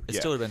neuter you. It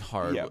still would have been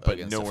hard but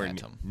against a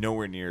Phantom.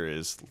 nowhere near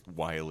as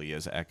wily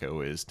as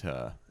Echo is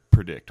to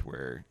predict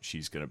where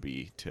she's going to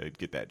be to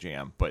get that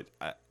jam. But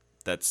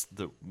that's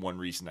the one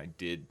reason I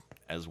did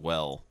as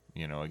well,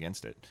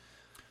 against it.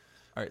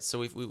 All right, so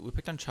we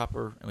picked on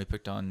Chopper and we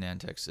picked on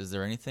Nantex. Is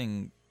there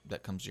anything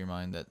that comes to your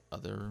mind that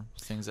other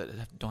things that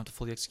don't have to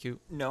fully execute?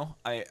 No,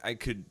 I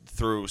could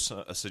throw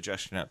a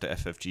suggestion out to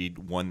FFG,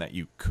 one that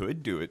you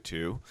could do it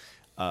to,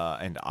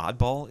 and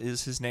Oddball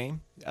is his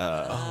name,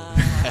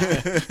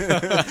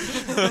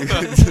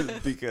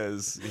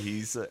 because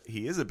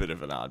he is a bit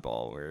of an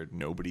oddball where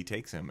nobody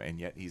takes him, and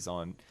yet he's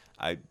on.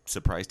 I'm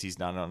surprised he's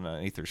not on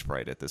an Aether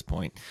Sprite at this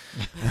point,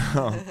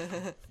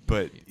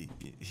 but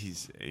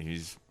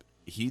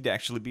he'd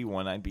actually be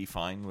one I'd be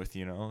fine with,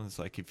 It's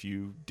like if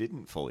you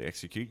didn't fully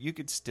execute, you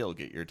could still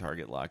get your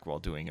target lock while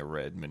doing a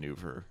red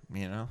maneuver,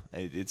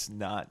 It's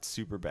not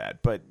super bad,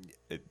 but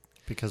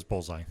Because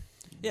bullseye.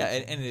 Yeah,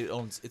 and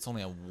it's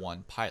only on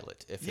one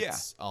pilot. If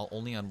it's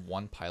only on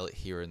one pilot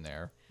here and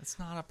there, it's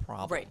not a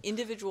problem. Right.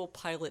 Individual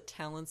pilot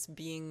talents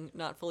being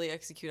not fully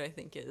executed, I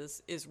think,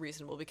 is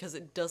reasonable because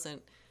it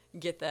doesn't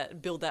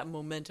build that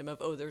momentum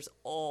of, there's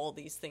all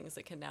these things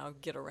that can now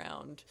get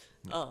around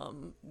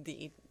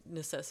the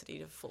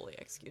necessity of fully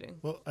executing.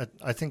 Well,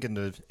 I think in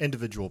the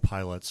individual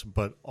pilots,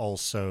 but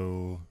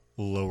also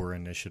lower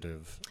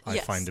initiative, I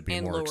Yes, find to be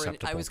and more lower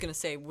acceptable. I was going to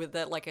say with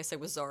that, like I said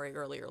with Zari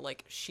earlier,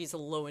 like she's a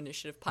low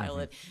initiative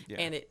pilot, Yeah.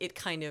 and it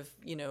kind of,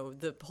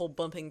 the whole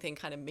bumping thing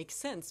kind of makes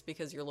sense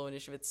because you're low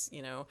initiative. It's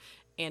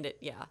and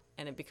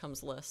it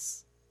becomes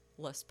less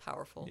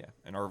powerful. Yeah,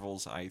 and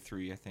Arvel's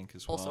I3, I think,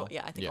 as Also, well.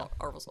 yeah, I think Yeah.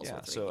 Arvel's also Yeah,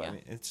 a 3. so yeah. I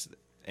mean, it's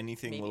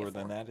anything Maybe a lower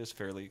than 4. that is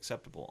fairly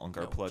acceptable. No,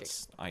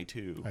 Ungarplet's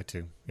I2. I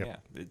too. Yep.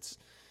 Yeah,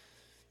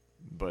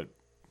 but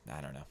I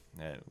don't know.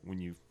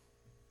 When you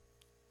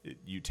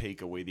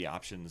take away the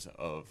options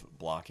of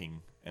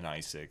blocking an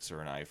I6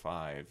 or an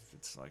I5,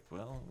 it's like,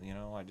 well,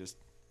 I just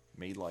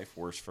made life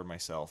worse for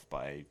myself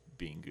by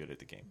being good at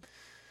the game.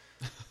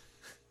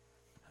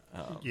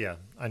 Yeah,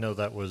 I know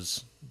that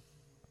was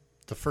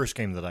the first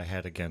game that I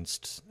had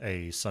against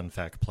a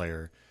Sunfac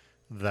player.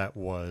 That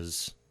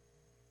was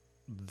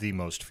the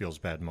most feels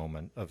bad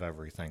moment of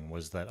everything,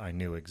 was that I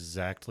knew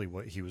exactly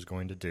what he was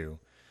going to do,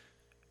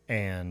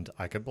 and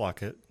I could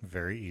block it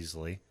very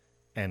easily,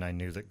 and I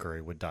knew that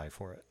Gray would die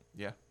for it.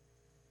 Yeah.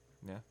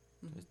 Mm-hmm.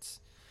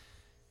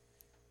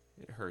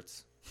 It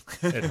hurts.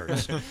 It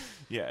hurts.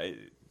 Yeah,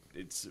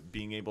 it's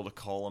being able to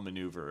call a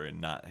maneuver and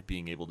not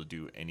being able to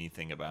do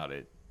anything about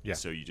it. Yeah.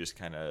 So you just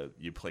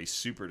you play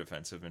super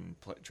defensive and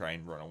try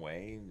and run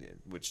away,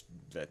 which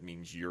that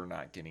means you're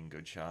not getting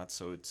good shots.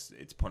 So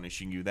it's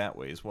punishing you that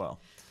way as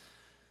well.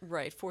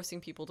 Right, forcing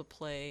people to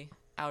play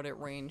out at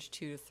range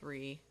 2 to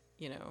 3,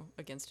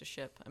 against a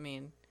ship. I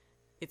mean,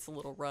 it's a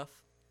little rough.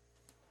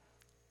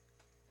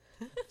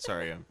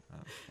 Sorry, I'm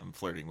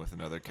flirting with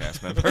another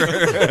cast member.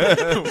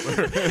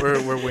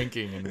 we're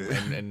winking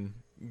and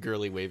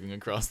girly waving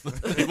across the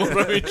table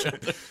from each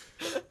other.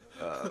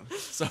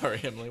 Sorry,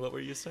 Emily, what were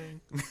you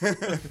saying?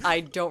 I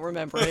don't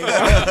remember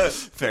anymore.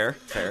 Fair.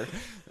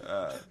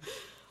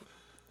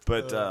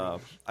 But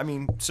I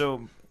mean,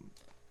 so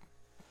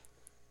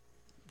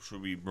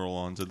should we roll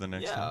on to the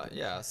next one?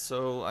 Yeah.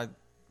 So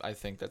I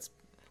think that's a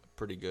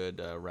pretty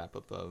good wrap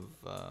up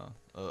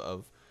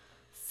of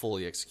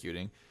fully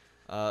executing.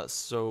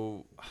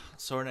 So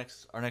our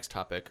next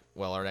topic,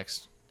 well, our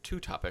next 2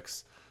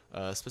 topics,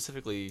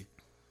 specifically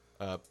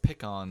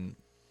pick on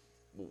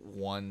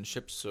one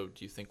ship. So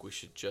do you think we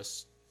should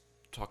just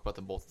talk about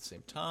them both at the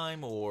same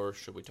time, or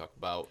should we talk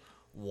about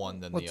one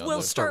then the other?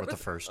 Let's start with the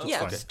first. It's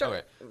Yeah, fine. start.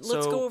 Okay.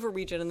 Let's So- go over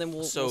Regen and then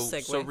we'll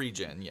segue. So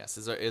Regen, yes,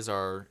 is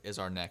our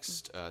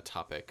next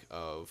topic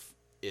of,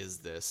 is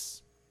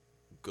this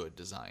good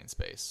design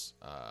space?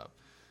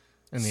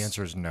 And the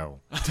answer is no.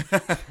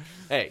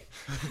 Hey.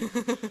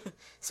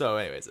 So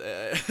anyways,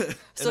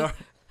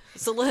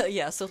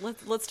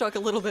 let's talk a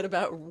little bit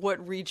about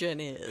what Regen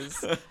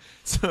is.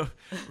 so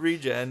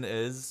Regen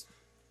is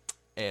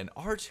an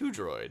R2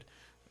 droid.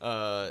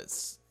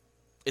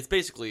 It's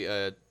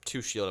basically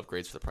 2 shield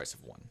upgrades for the price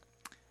of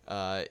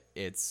 1.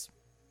 Its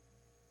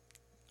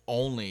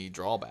only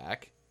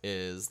drawback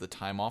is the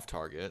time off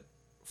target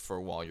for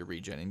while you're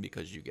regenning,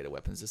 because you get a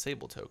weapons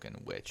disable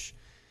token, which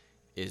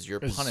is your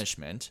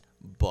punishment.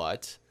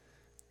 But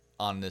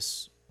on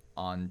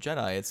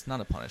Jedi, it's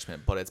not a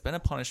punishment, but it's been a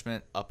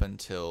punishment up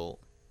until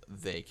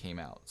they came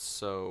out.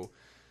 So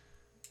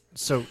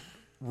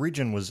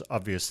Regen was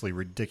obviously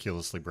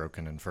ridiculously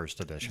broken in first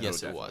edition.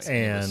 yes, it was.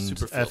 And it was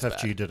super feels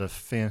FFG bad. did a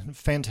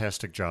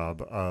fantastic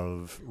job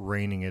of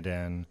reining it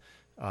in,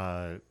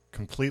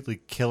 completely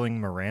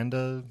killing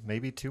Miranda,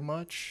 maybe too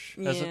much,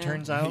 as it Yeah.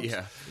 turns out.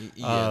 Yeah,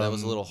 that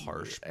was a little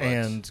harsh. But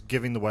And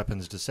giving the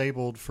weapons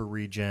disabled for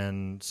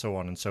regen, so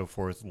on and so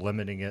forth,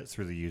 limiting it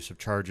through the use of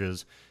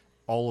charges.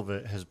 All of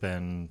it has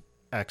been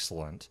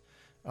excellent.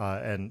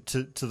 And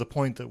to the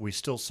point that we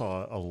still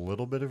saw a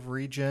little bit of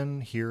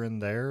regen here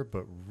and there,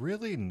 but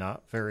really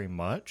not very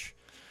much.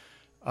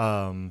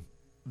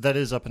 That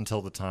is up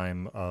until the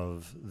time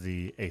of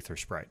the Aether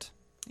Sprite.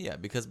 yeah,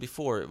 because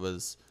before it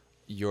was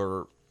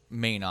your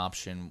main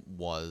option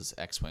was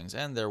X-Wings,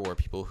 and there were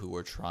people who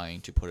were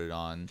trying to put it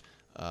on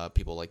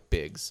people like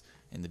Biggs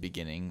in the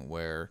beginning,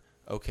 where,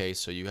 okay,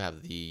 so you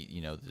have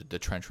the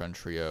trench run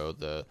trio,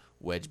 the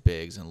Wedge,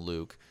 Biggs, and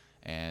Luke,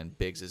 and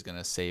Biggs is going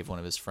to save one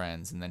of his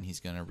friends, and then he's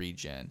going to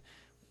regen.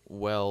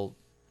 Well,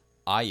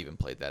 I even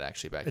played that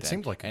actually back then. It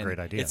seemed like a great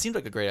idea. It seemed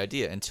like a great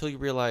idea until you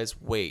realize,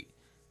 wait,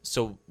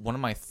 so one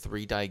of my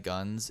 3-die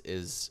guns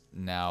is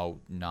now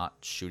not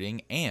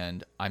shooting,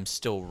 and I'm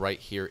still right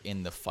here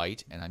in the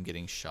fight, and I'm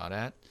getting shot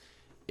at.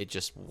 It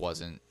just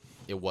wasn't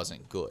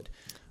good.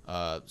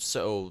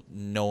 So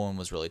no one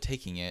was really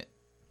taking it,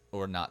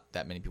 or not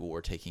that many people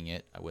were taking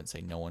it. I wouldn't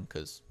say no one,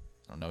 because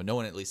I don't know. No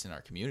one, at least in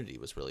our community,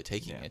 was really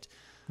taking it.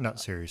 Not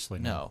seriously,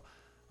 No.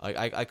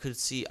 I could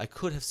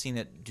have seen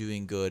it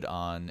doing good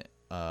on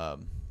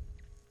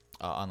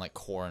like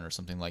Corrin or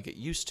something like it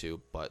used to,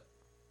 but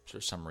for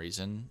some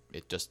reason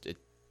it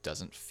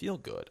doesn't feel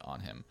good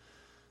on him.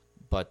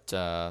 But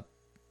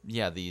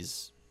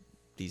these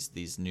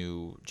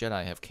new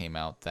Jedi have came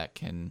out that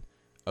can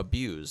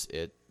abuse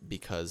it,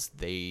 because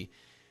they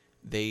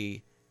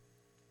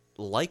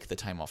like the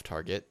time off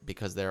target,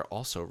 because they're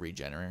also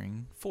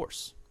regenerating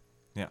force.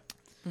 Yeah.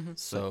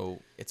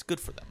 So it's good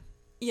for them.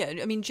 Yeah,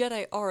 I mean,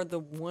 Jedi are the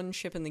one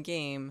ship in the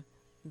game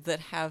that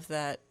have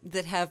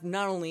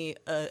not only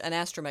an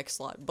astromech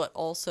slot, but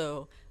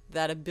also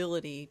that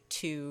ability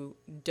to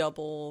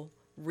double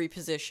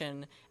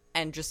reposition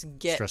and just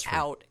get Stress-free.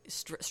 out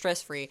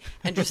stress-free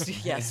and just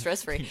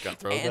stress-free. You gotta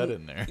throw that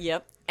in there.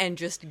 Yep, and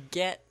just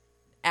get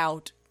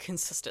out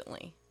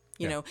consistently.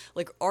 You know,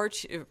 like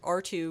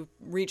R2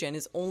 regen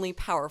is only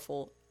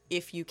powerful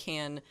if you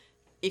can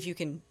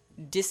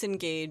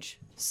disengage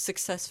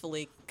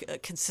successfully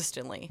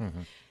consistently.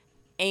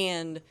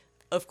 And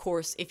of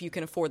course, if you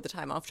can afford the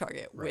time off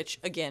target, which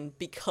again,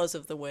 because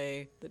of the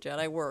way the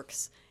Jedi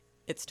works,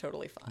 it's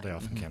totally fine. They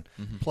often can.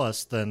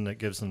 Plus, then it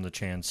gives them the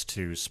chance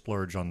to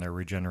splurge on their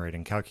regenerate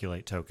and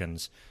calculate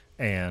tokens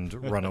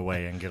and run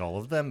away and get all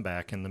of them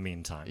back in the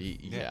meantime.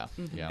 Yeah.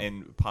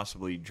 And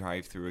possibly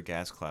drive through a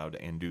gas cloud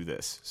and do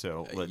this.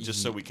 So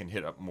just so we can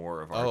hit up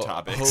more of our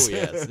topics. Oh,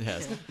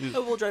 yes.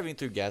 Well, driving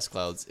through gas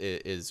clouds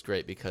is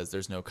great because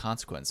there's no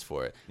consequence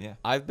for it. Yeah.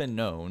 I've been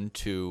known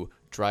to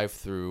drive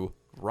through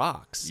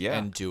rocks Yeah.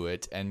 and do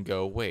it and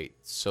go, wait,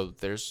 so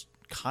there's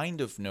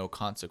kind of no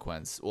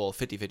consequence, well,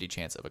 50-50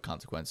 chance of a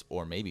consequence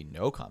or maybe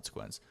no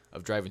consequence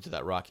of driving through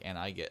that rock, and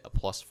I get a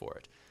plus for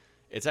it.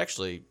 It's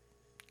actually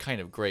kind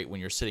of great when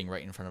you're sitting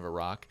right in front of a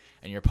rock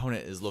and your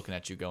opponent is looking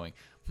at you going,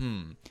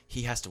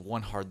 he has to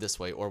one hard this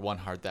way or one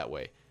hard that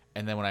way.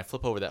 And then when I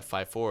flip over that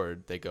 5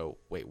 forward, they go,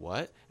 wait,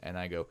 what? And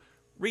I go,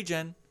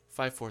 regen,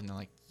 5 forward, and they're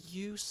like,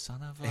 you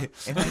son of a...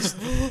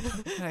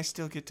 And I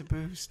still get to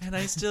boost. And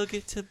I still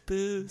get to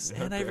boost,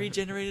 and I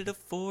regenerated a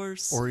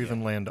force. Or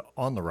even land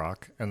on the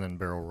rock and then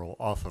barrel roll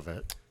off of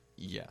it.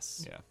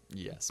 Yes. Yeah.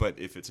 Yes. But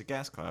if it's a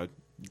gas cloud,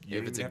 you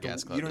If it's a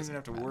gas cloud, you don't doesn't even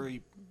have to matter.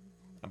 worry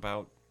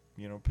about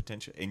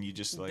potential, and you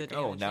just like, The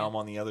oh, damage, now yeah. I'm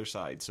on the other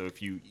side. So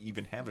if you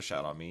even have a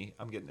shot on me,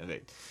 I'm getting an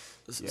 8.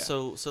 Yeah.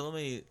 So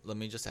let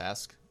me just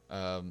ask,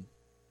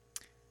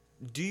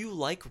 do you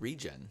like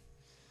regen?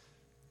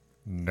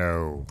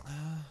 No.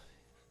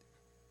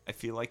 I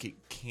feel like it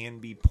can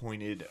be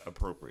pointed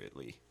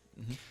appropriately.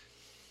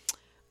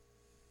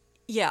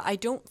 Yeah, I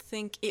don't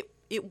think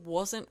it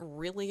wasn't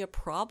really a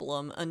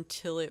problem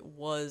until it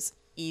was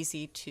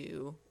easy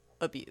to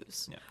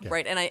abuse. Yeah.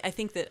 Right? And I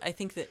think that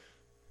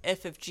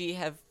FFG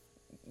have,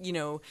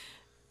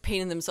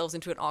 painted themselves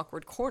into an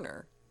awkward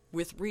corner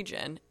with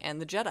Regen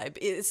and the Jedi.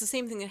 It's the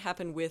same thing that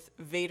happened with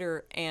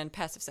Vader and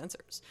passive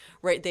sensors.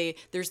 Right?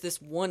 There's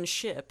this one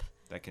ship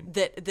That can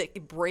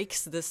that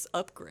breaks this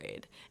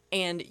upgrade,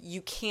 and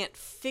you can't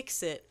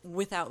fix it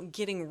without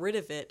getting rid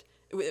of it,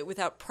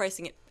 without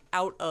pricing it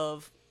out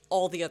of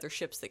all the other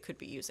ships that could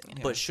be using it.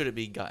 But should it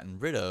be gotten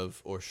rid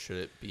of, or should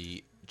it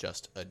be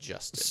just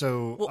adjusted?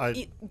 So Well,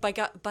 I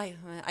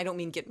I don't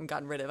mean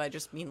gotten rid of. I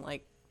just mean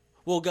like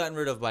Well, gotten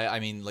rid of by, I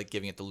mean, like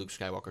giving it the Luke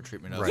Skywalker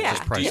treatment of Right, Yeah,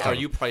 just priced yeah. Are out.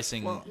 you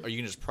pricing? Are you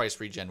gonna just price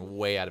regen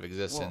way out of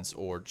existence,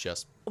 or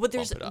just But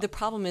bump it up? the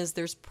problem is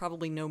there's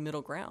probably no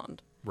middle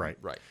ground. right.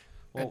 Right.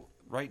 Well,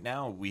 right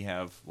now we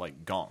have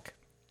like Gonk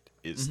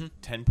is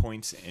 10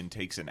 points and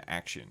takes an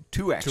action.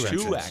 Two actions.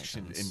 Two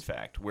actions, in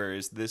fact.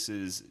 Whereas this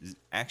is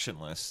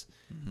actionless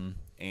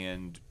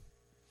and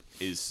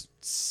is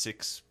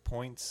 6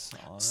 points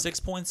on 6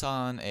 points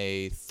on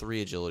a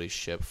 3 agility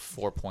ship,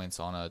 4 points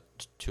on a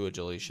 2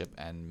 agility ship,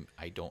 and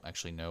I don't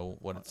actually know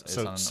what it is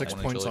So on 6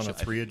 one points agility on a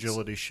ship. 3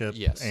 agility ship,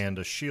 Yes. and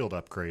a shield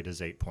upgrade is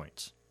 8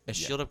 points. A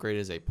shield upgrade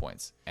is 8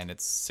 points, and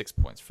it's 6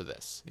 points for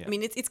this. Yeah. I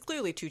mean, it's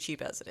clearly too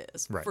cheap as it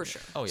is, Right. for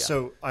sure. Oh yeah.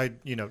 So I,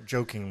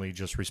 jokingly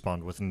just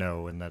respond with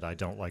no, and that I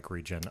don't like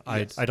regen.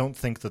 Yes. I don't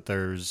think that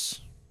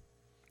there's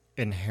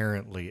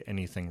inherently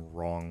anything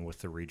wrong with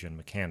the regen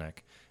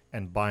mechanic,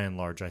 and by and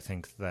large, I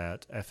think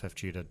that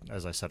FFG did,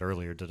 as I said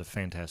earlier, did a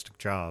fantastic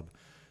job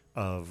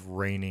of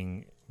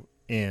reining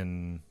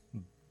in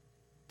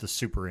the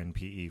super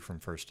NPE from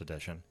first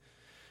edition.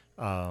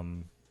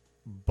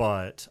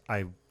 But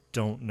I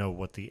don't know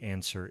what the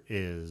answer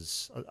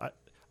is.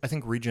 I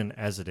think regen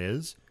as it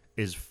is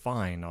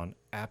fine on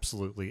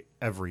absolutely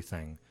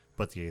everything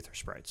but the Aether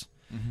sprites.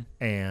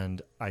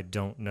 And I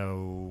don't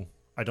know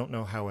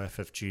how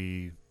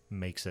FFG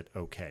makes it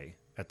okay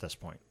at this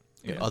point.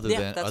 Other Yeah,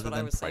 than that's what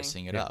I was saying.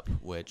 pricing it Yeah. up,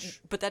 which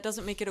But that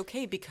doesn't make it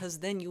okay because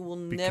then you will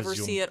Because never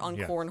you'll- see it on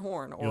yeah. Core and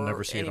Horn. Or You'll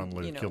never see it any- on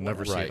Luke. you know, You'll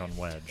never see whatever. it on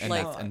Wedge. and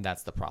Like-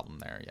 that's the problem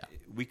there. Yeah.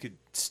 we could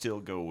still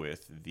go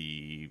with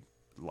the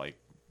like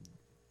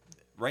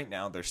right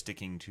now they're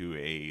sticking to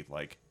a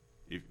like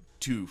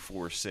 2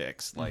 4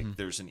 6 like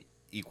there's an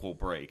equal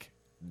break.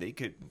 They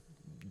could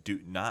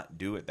not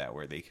do it that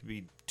way. They could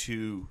be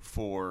 2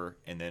 4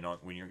 and then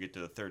when you get to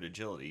the third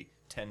agility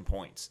 10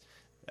 points.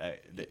 Yeah.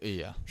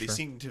 They Sure.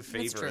 seem to That's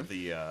favor true.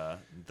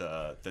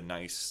 the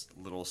nice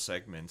little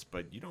segments,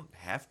 but you don't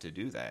have to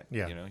do that.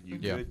 Yeah. You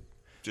Yeah. could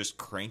just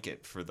crank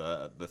it for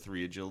the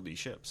 3 agility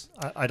ships.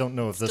 I don't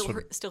know if this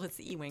would... Still hits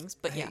the E-wings,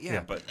 but yeah. Yeah,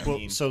 but I Well,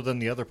 mean, so then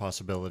the other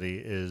possibility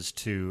is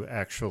to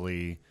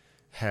actually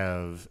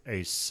have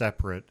a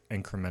separate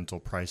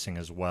incremental pricing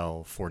as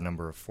well for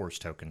number of force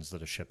tokens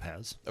that a ship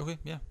has. Okay.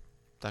 Yeah.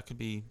 That could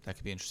be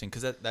interesting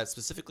because that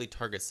specifically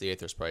targets the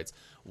Aether sprites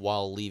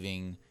while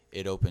leaving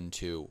it open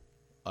to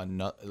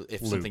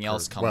if Luke something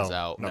else or- comes well,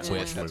 out not so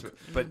with much Luke.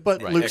 But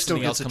But Right, Luke if still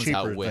something else gets it comes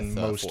out cheaper with, than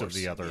most of Force.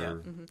 the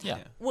other. yeah.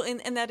 Well,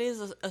 and that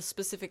is a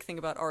specific thing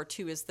about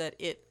R2 is that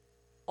it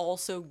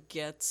also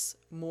gets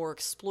more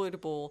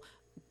exploitable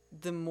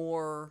the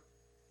more,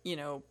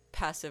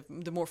 passive,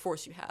 the more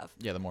force you have.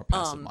 Yeah, the more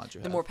passive mods you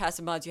have. The more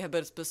passive mods you have,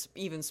 but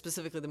even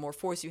specifically the more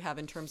force you have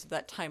in terms of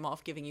that time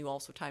off giving you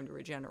also time to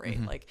regenerate.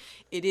 Mm-hmm. Like,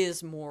 it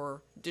is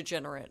more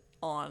degenerate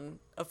on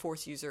a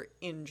force user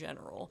in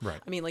general. Right.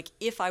 I mean, like,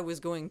 if I was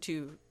going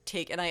to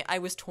take, and I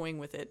was toying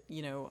with it,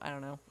 I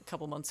don't know, a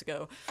couple months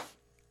ago,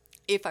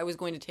 if I was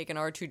going to take an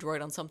R2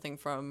 droid on something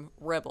from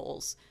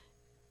Rebels,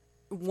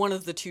 one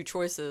of the two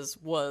choices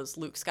was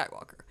Luke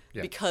Skywalker.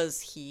 Yeah.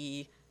 Because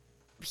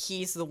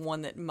he's the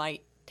one that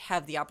might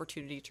have the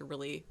opportunity to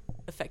really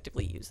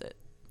effectively use it.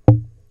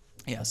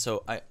 Yeah,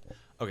 so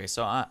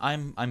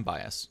I'm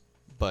biased,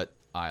 but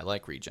I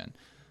like Regen.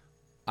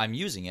 I'm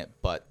using it,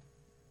 but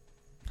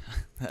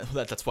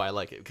that's why I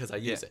like it, because I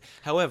use it.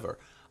 However,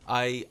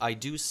 I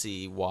do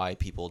see why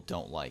people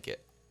don't like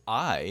it.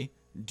 I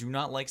do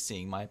not like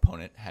seeing my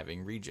opponent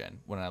having Regen.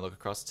 When I look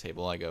across the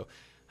table, I go,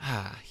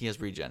 he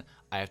has Regen.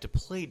 I have to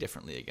play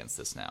differently against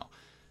this now.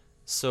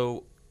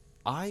 So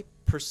I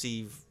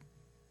perceive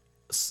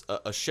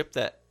a ship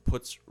that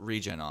puts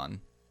Regen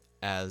on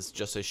as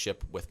just a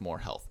ship with more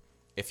health.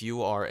 If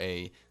you are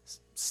a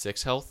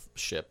 6 health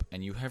ship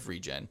and you have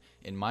Regen,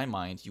 in my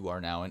mind, you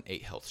are now an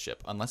 8 health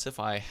ship. Unless if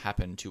I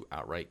happen to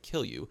outright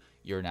kill you,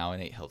 you're now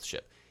an 8 health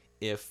ship.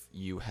 If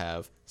you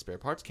have spare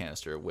parts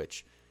canister,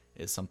 which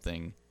is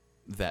something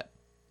that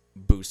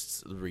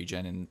boosts the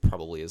Regen and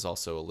probably is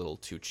also a little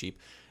too cheap,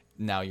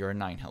 now you're a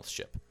 9 health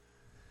ship.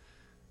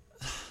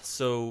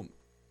 So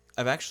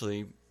I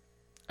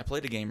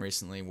played a game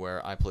recently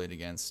where I played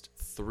against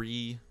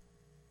 3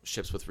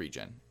 ships with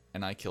Regen,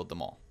 and I killed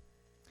them all.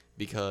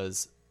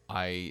 Because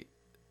I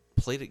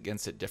played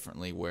against it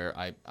differently, where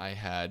I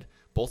had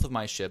both of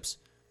my ships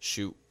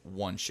shoot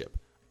one ship.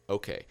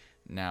 Okay,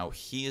 now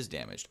he is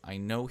damaged. I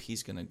know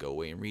he's going to go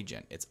away and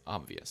regen. It's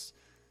obvious.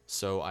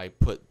 So I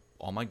put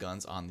all my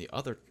guns on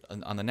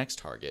the next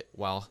target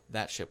while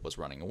that ship was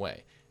running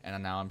away.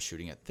 And now I'm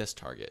shooting at this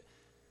target.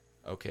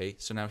 Okay,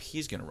 so now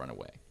he's going to run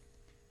away.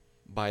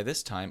 By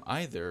this time,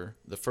 either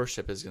the first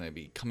ship is going to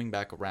be coming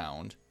back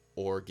around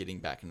or getting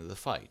back into the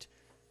fight.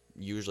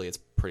 Usually it's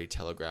pretty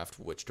telegraphed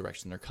which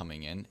direction they're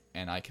coming in,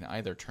 and I can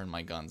either turn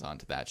my guns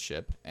onto that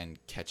ship and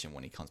catch him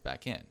when he comes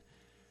back in.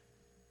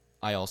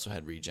 I also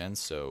had regen,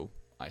 so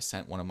I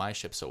sent one of my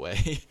ships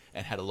away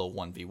and had a little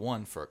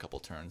 1v1 for a couple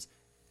turns.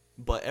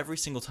 But every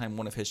single time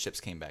one of his ships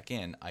came back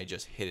in, I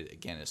just hit it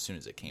again as soon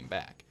as it came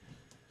back.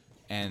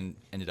 And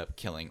ended up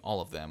killing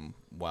all of them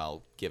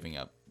while giving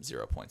up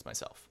 0 points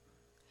myself.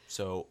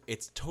 So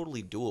it's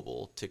totally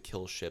doable to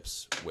kill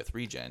ships with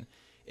regen.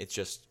 It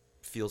just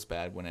feels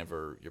bad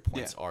whenever your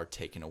points are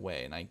taken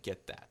away, and I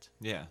get that.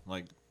 Yeah,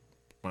 like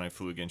when I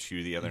flew against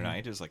you the other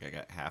night, it was like I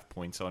got half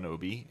points on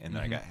Obi, and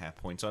then I got half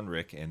points on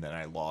Rick, and then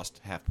I lost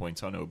half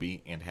points on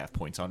Obi and half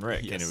points on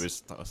Rick. Yes.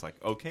 And I was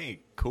like, okay,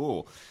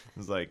 cool. It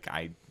was like,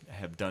 I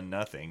have done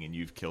nothing, and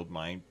you've killed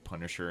my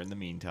Punisher in the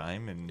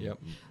meantime. And Yep.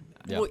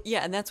 Yeah. Well,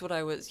 yeah, and that's what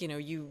I was,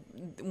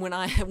 when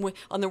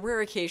on the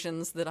rare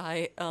occasions that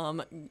I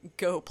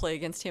go play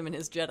against him and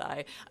his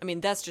Jedi, I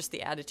mean, that's just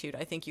the attitude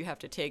I think you have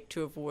to take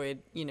to avoid,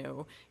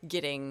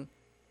 getting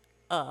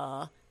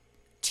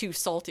too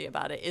salty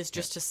about it, is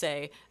just to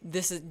say,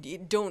 this is,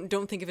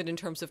 don't think of it in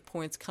terms of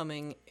points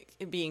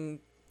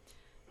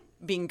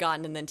being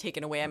gotten and then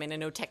taken away. I mean, I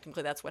know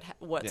technically that's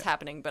what's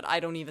happening, but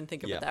I don't even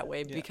think of it that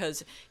way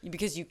because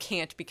you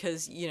can't,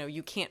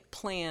 you can't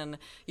plan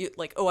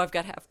like, oh, I've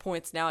got half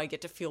points, now I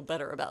get to feel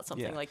better about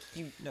something. Yeah. Like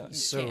you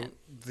So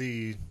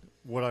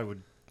can't.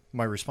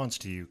 My response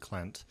to you,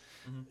 Clint,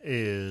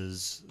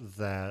 is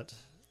that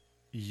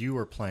you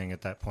are playing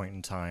at that point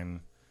in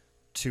time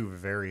 2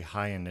 very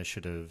high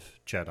initiative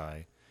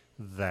Jedi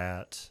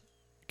that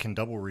can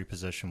double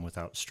reposition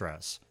without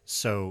stress.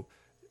 So,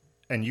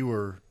 and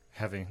you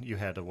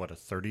had a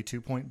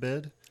 32 point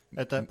bid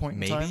at that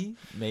point in time?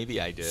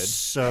 Maybe I did.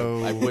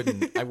 So I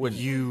wouldn't.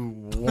 You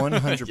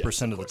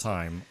 100% of the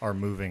time are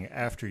moving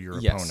after your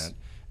opponent.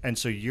 And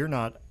so you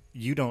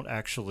don't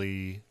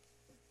actually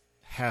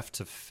have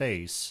to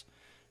face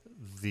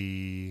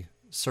the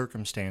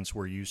circumstance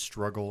where you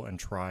struggle and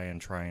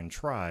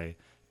try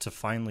to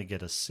finally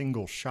get a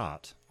single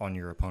shot on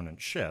your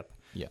opponent's ship,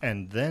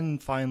 and then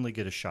finally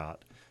get a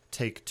shot,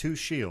 take 2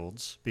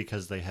 shields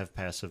because they have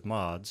passive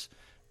mods,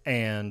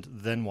 and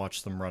then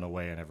watch them run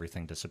away and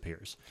everything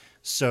disappears.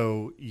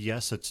 So,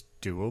 yes, it's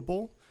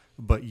doable,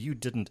 but you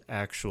didn't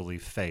actually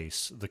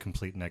face the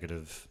complete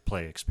negative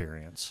play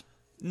experience.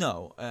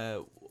 No,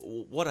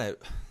 what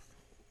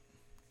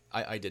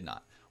I did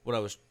not. What I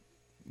was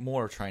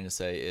more trying to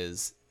say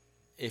is,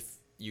 if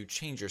you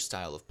change your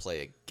style of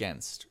play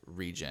against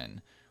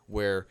regen,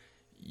 where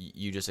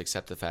you just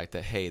accept the fact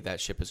that, hey, that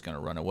ship is going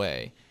to run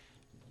away,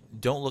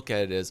 don't look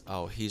at it as,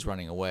 oh, he's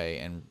running away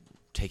and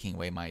taking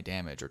away my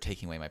damage or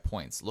taking away my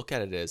points. Look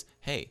at it as,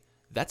 hey,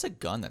 that's a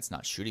gun that's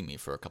not shooting me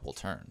for a couple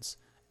turns,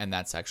 and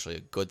that's actually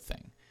a good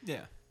thing.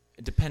 Yeah.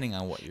 Depending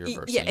on what you're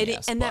versing, yeah,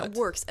 yes, and but that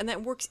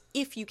works,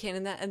 if you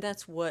can, and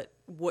that's what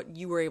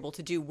you were able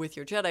to do with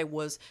your Jedi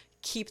was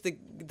keep the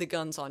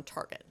guns on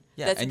target.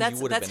 Yeah, that's, and that's,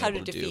 you would have that's been how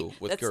able to to defeat do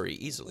with Guri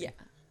easily. Yeah,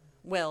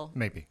 well,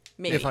 Maybe.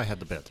 Maybe. If I had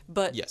the bit.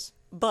 but Yes.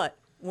 but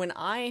when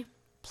I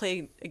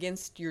played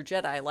against your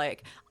Jedi,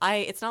 like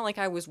it's not like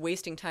I was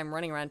wasting time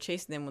running around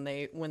chasing them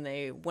when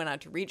they went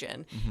out to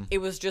Regen. Mm-hmm. It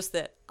was just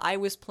that I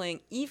was playing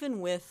even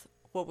with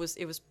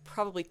it was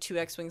probably 2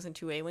 X-wings and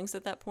 2 A-wings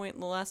at that point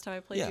the last time I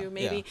played you,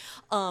 maybe.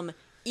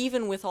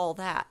 Even with all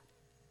that,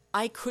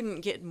 I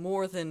couldn't get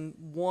more than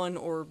 1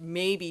 or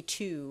maybe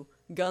 2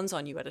 guns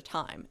on you at a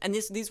time, and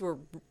these were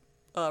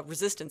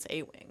resistance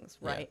A-wings,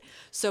 right? Yeah.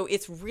 So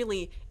it's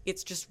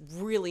just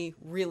really,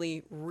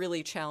 really,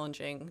 really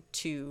challenging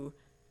to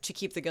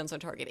keep the guns on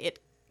target. It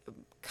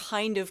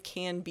kind of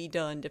can be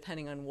done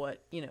depending on what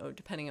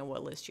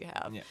list you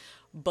have,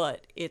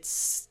 but it's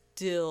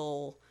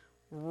still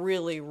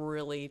really,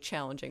 really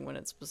challenging when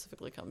it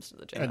specifically comes to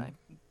the Jedi.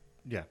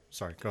 Yeah,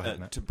 sorry. Go ahead,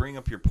 Matt. To bring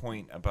up your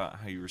point about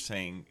how you were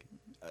saying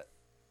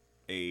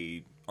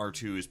a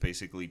R2 is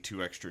basically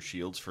 2 extra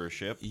shields for a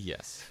ship.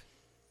 Yes.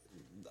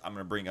 I'm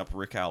going to bring up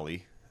Rick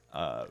Alley,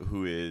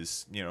 who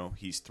is,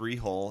 he's 3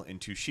 hull and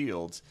 2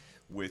 shields.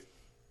 With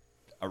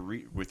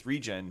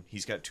Regen,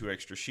 he's got 2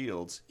 extra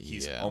shields.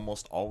 He's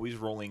almost always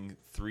rolling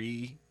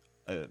 3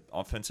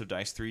 offensive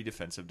dice, 3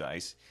 defensive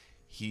dice.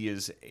 He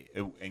is,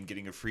 and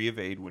getting a free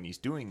evade when he's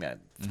doing that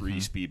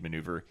 3-speed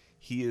maneuver.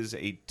 He is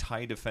a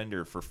TIE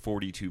defender for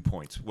 42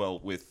 points. Well,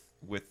 with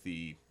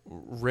the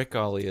Rick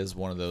Ollie is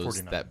one of those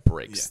 49. that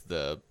breaks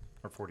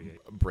Or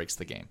 48. breaks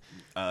the game.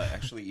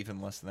 actually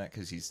even less than that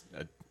because he's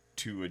a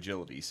 2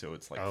 agility, so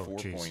it's like 4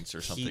 points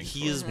or something.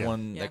 He is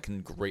one Yeah. that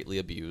can greatly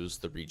abuse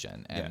the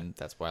regen, and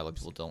that's why a lot of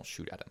people don't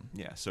shoot at him.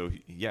 Yeah,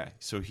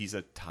 so he's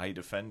a TIE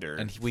defender,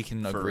 And we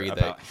can for agree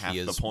about that half he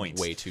the is points.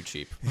 way too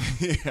cheap.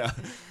 Yeah,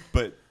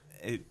 but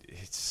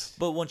it's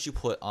But once you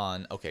put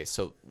on, okay,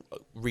 so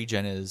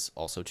regen is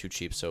also too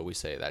cheap, so we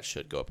say that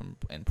should go up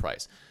in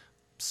price.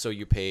 So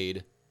you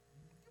paid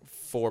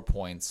 4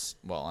 points,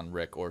 well, on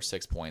Rick, or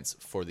 6 points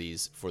for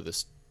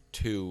this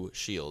 2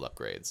 shield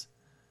upgrades.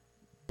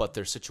 But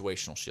they're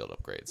situational shield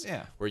upgrades.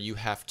 Yeah. Where you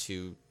have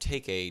to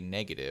take a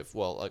negative.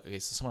 Well, okay,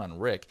 so someone on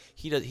Rick,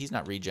 he's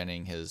not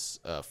regenerating his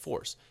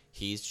force.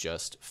 He's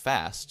just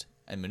fast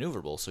and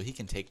maneuverable, so he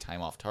can take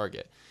time off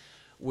target.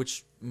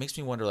 Which makes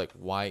me wonder, like,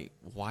 why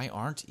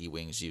aren't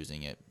E-Wings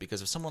using it?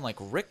 Because if someone like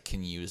Rick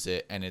can use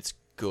it and it's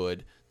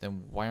good,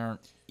 then why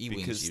aren't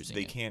E-Wings because using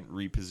they it? can't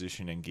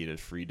reposition and get a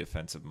free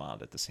defensive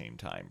mod at the same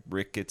time.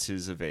 Rick gets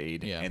his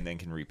evade and then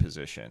can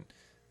reposition.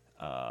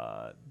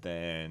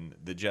 Then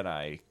the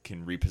Jedi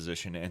can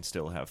reposition and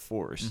still have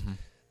force. Mm-hmm.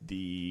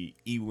 The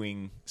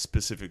E-Wing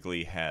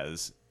specifically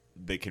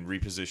they can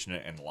reposition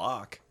it and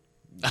lock,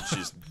 which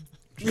is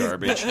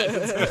garbage.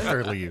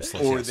 Fairly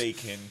useless. Or yes. they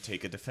can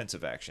take a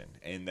defensive action,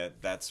 and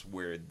that's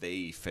where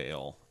they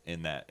fail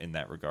in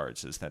that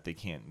regards, is that they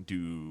can't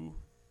do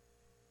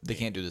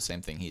the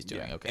same thing he's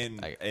doing.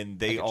 Okay, and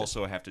they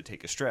also have to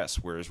take a stress,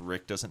 whereas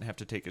Rick doesn't have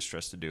to take a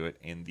stress to do it,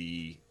 and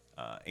the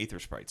Aether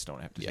Sprites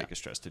don't have to take a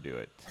stress to do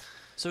it.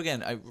 So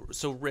again,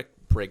 Rick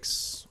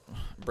breaks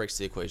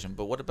the equation,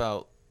 but what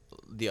about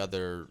the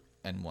other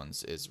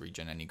N1s? Is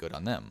regen any good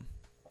on them?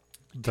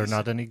 They're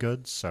not any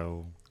good,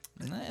 so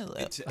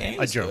Annie's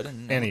I joke. good,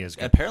 and Annie is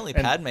good. Apparently,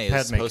 And Padme is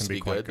Padme supposed can to be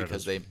be quite good good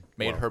because as they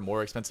made well. her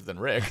more expensive than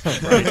Rick.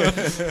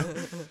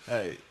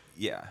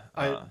 Yeah.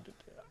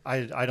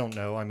 I don't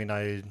know. I mean,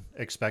 I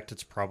expect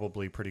it's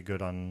probably pretty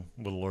good on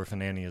Little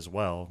Orphan Annie as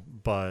well,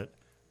 but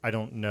I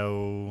don't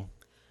know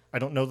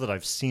that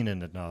I've seen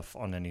it enough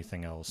on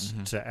anything else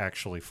to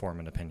actually form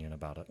an opinion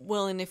about it.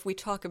 Well, and if we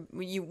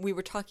we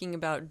were talking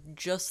about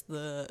just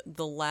the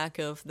lack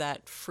of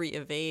that free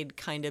evade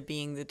kind of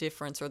being the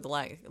difference, or the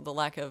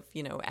lack of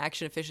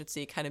action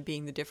efficiency kind of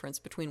being the difference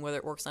between whether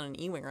it works on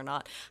an E-wing or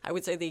not. I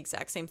would say the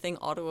exact same thing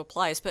ought to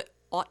apply,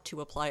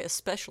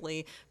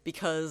 especially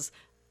because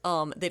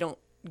they don't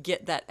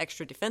get that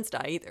extra defense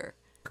die either.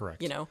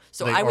 Correct.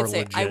 So They I would are say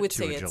legit to it's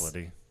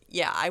agility.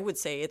 yeah, I would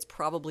say it's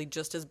probably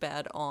just as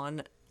bad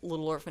on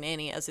Little Orphan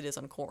Annie as it is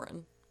on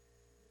Corrin.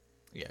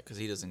 Yeah, because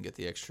he doesn't get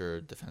the extra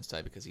defense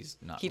die because he's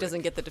not. He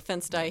doesn't get the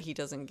defense die. He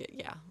doesn't get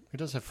He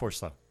does have force,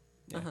 though.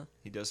 Yeah.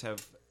 He does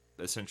have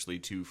essentially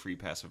 2 free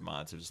passive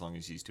mods as long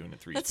as he's doing a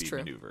 3-speed That's true.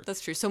 maneuver. That's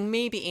true. So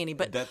maybe Annie,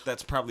 but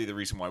That's probably the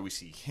reason why we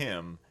see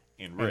him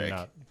in Rick,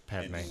 not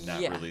Padme. and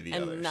not yeah, really the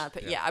and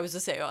others. I was to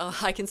say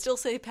I can still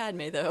say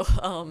Padme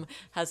though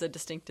has a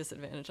distinct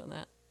disadvantage on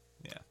that.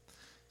 Yeah.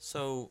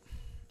 So,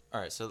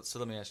 all right. So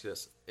let me ask you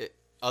this: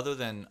 other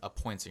than a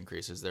points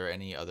increase, is there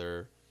any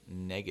other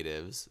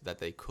negatives that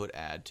they could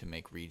add to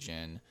make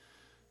regen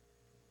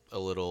a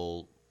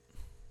little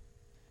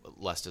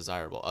less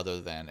desirable, other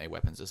than a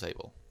weapons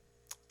disable?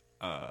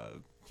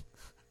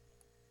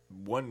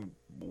 One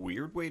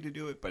weird way to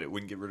do it, but it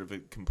wouldn't get rid of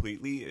it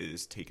completely,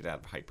 is take it out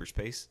of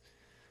hyperspace.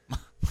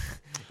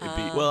 It'd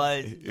be, Well,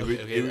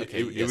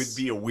 it would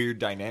be a weird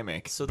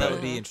dynamic. So that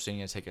would be interesting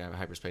to take out of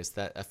hyperspace.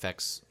 That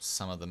affects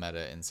some of the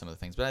meta and some of the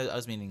things. But I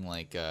was meaning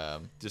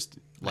just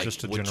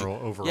a would general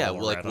you, overall. yeah,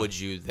 like errata. would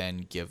you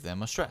then give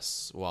them a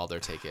stress while they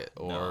take it,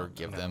 or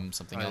give them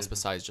something else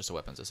besides just a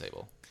weapons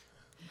disable?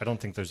 I don't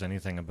think there's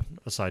anything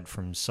aside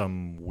from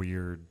some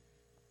weird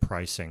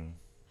pricing.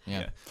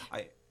 Yeah.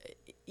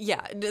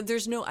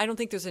 There's no. I don't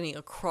think there's any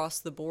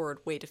across the board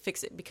way to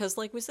fix it because,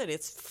 like we said,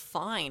 it's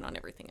fine on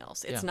everything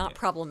else. It's not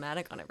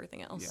problematic on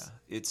everything else.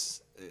 Yeah,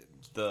 it's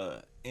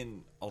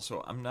and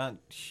also I'm not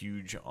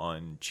huge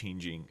on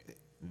changing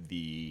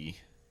the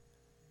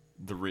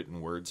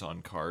written words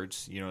on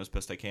cards, as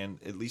best I can.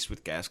 At least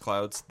with gas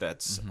clouds,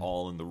 that's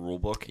all in the rule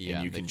book,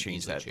 and you can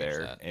change that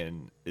there.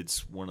 And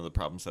it's one of the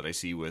problems that I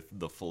see with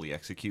the fully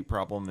execute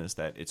problem is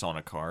that it's on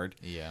a card.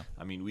 Yeah.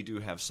 I mean, we do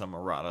have some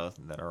errata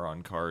that are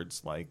on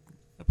cards, like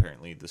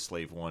apparently the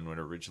Slave 1 when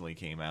it originally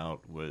came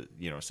out was,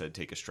 said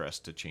take a stress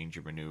to change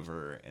your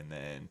maneuver, and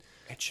then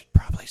It should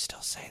probably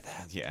still say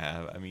that.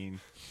 yeah, I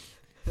mean,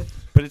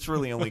 but it's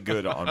really only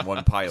good on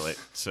one pilot.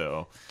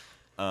 So,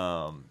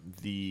 and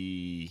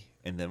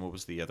then what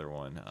was the other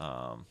one?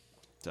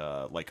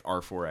 Like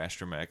R4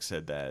 Astromech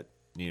said that,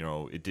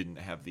 it didn't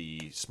have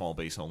the small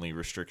base only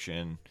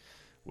restriction,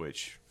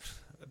 which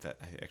that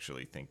I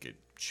actually think it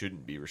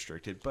shouldn't be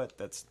restricted, but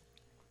that's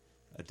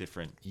a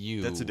different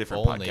only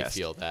podcast.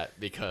 Feel that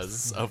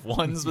because of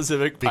one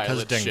specific Because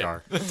pilot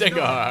Dengar. ship.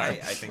 Dengar. I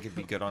think it'd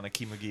be good on a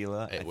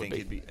Kimagila. It I would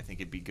think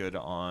it'd be good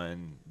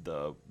on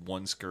the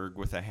one Skirg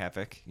with a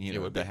Havoc.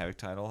 would the be. Havoc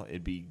title.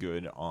 It'd be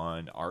good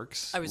on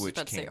Arcs. I was which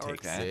about to say can't take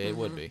Arcs. that. It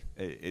would be.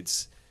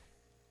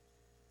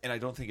 And I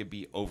don't think it'd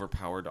be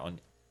overpowered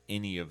on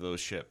any of those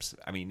ships.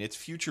 I mean, it's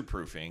future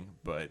proofing,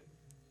 but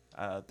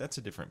that's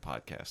a different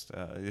podcast.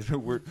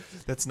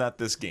 That's not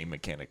this game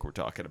mechanic we're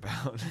talking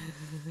about.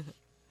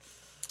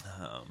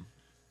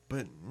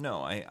 But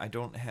no, I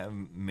don't have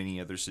many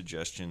other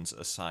suggestions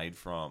aside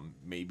from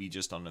maybe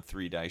just on a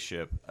 3-die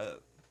ship.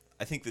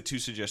 I think the two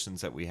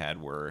suggestions that we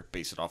had were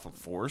base it off of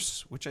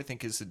force, which I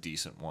think is a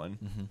decent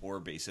one, or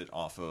base it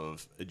off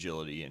of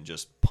agility and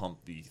just pump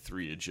the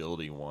 3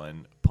 agility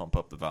one, pump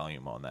up the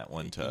volume on that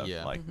one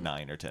to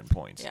 9 or 10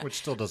 points. Yeah. Which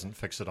still doesn't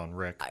fix it on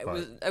Rick. I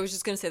but was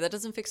just going to say that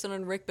doesn't fix it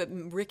on Rick, but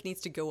Rick needs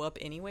to go up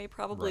anyway,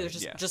 probably.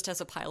 Right, Just as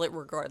a pilot,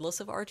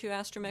 regardless of R2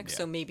 Astromech. Yeah.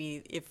 So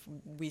maybe if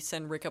we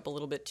send Rick up a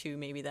little bit too,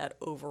 maybe that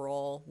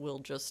overall will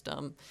just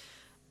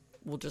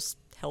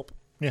help.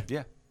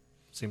 Yeah.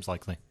 Seems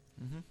likely.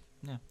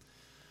 Yeah.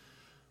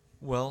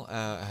 Well,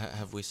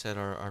 have we said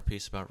our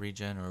piece about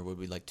Regen, or would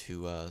we like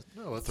to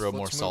throw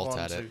more move salt on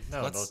at to- it?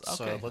 No, let's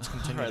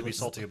continue All right, to be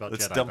salty about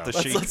Let's Jedi dump the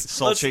Power.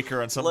 salt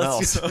shaker on something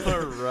else.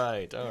 All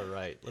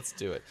right. Let's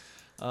do it.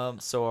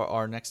 So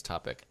our next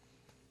topic,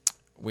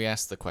 we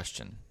asked the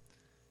question: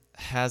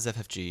 has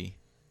FFG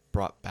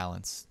brought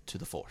balance to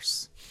the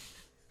Force?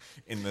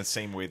 In the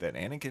same way that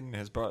Anakin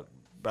has brought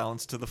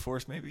balance to the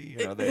Force, maybe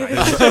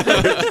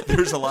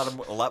there's a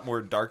lot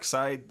more dark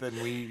side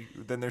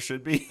than there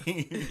should be.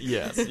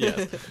 Yes.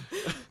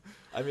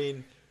 I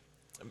mean,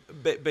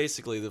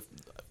 basically, the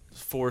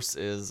Force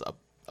is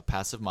a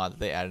passive mod that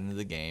they added into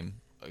the game.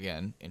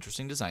 Again,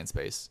 interesting design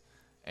space,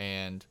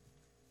 and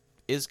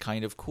is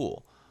kind of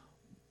cool.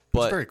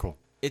 But It's very cool.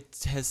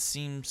 it has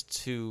seemed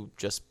to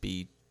just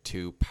be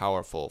too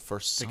powerful for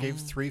They some gave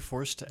 3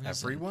 force to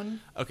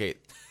everyone? Okay,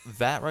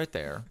 that right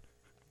there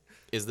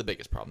is the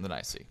biggest problem that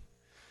I see.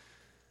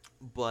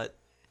 But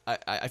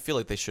I feel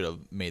like they should have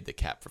made the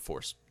cap for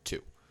Force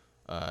 2.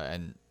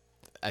 And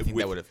I think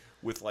that would have...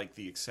 With, like,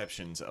 the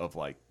exceptions of,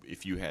 like,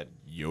 if you had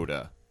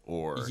Yoda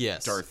or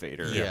Yes. Darth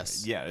Vader.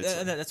 Yes. Yeah.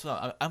 That's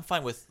what I'm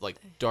fine with, like,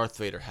 Darth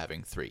Vader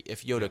having 3.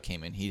 If Yoda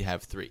came in, he'd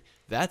have 3.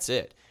 That's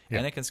it.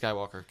 Yeah. Anakin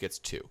Skywalker gets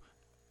 2.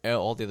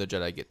 All the other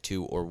Jedi get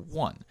 2 or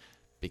 1.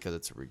 Because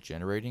it's a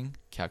regenerating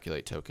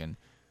calculate token.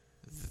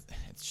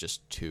 It's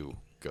just too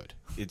good.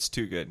 It's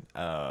too good.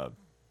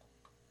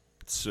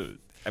 So,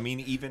 I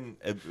mean, even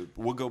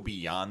we'll go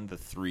beyond the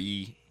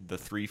three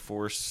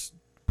Force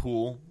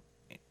pool,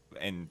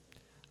 and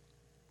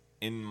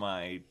in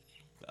my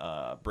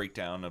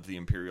breakdown of the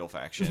Imperial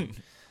faction,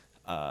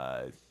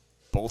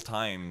 both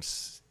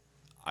times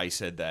I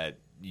said that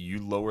you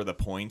lower the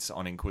points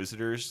on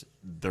Inquisitors,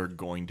 they're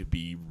going to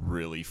be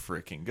really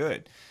freaking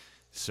good.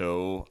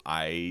 So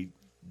I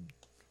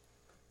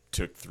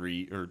took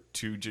 2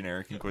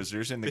 generic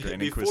Inquisitors in the Grand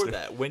Before Inquisitor.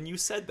 that, when you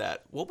said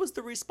that, what was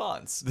the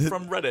response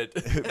from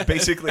Reddit?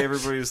 Basically,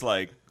 everybody was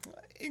like,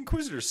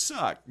 Inquisitors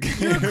suck.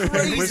 You're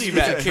crazy,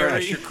 Matt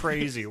Carey. You're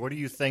crazy. What are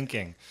you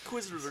thinking?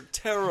 Inquisitors are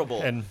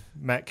terrible. And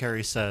Matt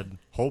Carey said,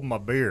 hold my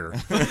beer.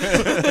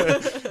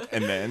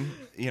 And then,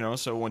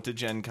 so went to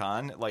Gen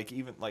Con. Like,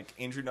 even, like,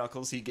 Andrew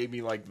Knuckles, he gave me,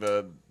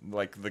 the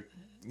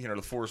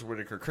Forrest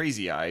Whitaker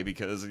crazy eye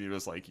because he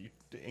was like,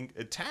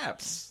 it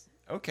taps.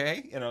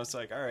 Okay. It's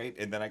like, all right.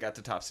 And then I got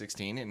to top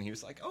 16, and he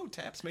was like, oh,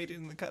 Taps made it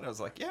in the cut. I was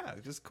like, yeah,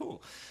 it's just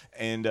cool.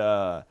 And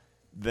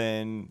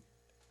then,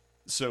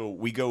 so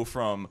we go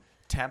from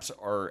Taps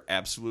are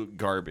absolute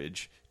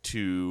garbage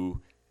to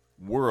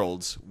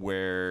worlds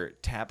where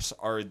taps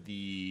are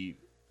the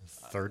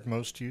Third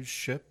most used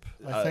ship,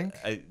 I think.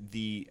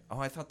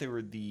 I thought they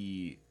were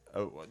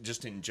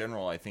just in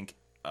general. I think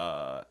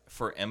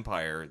for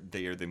Empire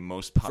they are the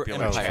most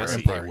popular Empire, chassis.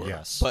 Empire, they were.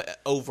 yes. But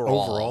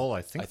overall,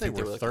 I think they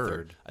were like the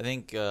third. I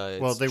think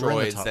Well, it's they were in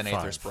the droids, top then Aether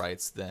 5.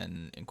 Sprites,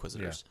 then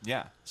Inquisitors.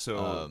 Yeah.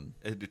 So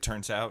it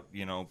turns out,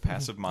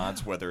 passive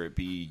mods, whether it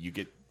be you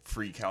get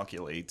free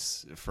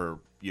calculates for,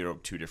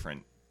 2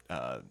 different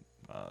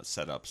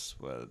setups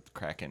with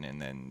Kraken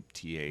and then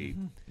TA,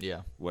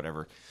 Yeah.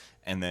 whatever.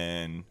 And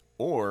then,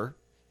 or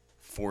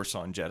Force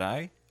on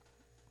Jedi,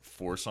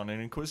 Force on an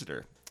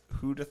Inquisitor.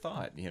 Who'd have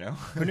thought,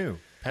 Who knew?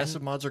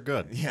 Passive mods are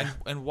good. Yeah.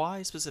 And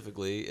why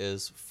specifically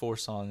is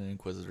Force on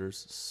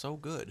Inquisitors so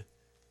good?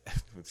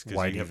 It's 'cause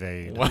White you have,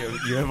 evade.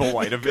 you have a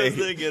white Because evade.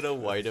 they get a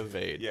white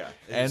evade. Yeah.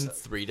 And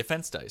 3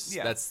 defense dice.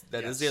 Yeah.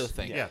 That is the other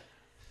thing. Yeah.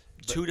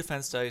 2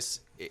 defense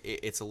dice,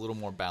 it's a little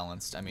more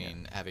balanced. I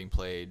mean, having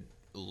played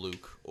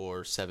Luke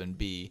or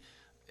 7B,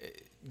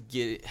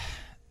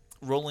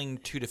 rolling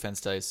 2 defense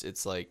dice,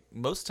 it's like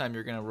most time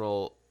you're going to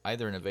roll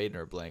either an evade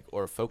or a blank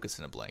or a focus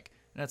and a blank,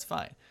 and that's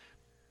fine.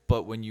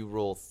 But when you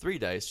roll 3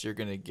 dice, you're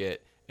going to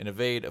get an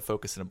evade, a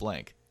focus, and a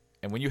blank.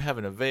 And when you have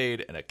an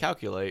evade and a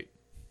calculate,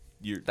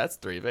 that's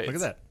 3 evades.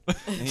 Look at that.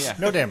 Yeah.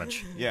 No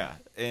damage. Yeah,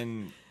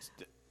 and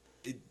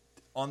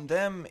on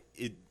them,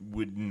 it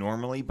would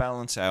normally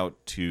balance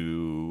out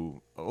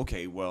to,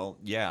 okay, well,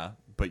 yeah,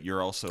 but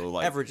you're also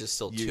like... Average is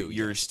still 2.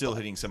 You're still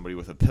hitting somebody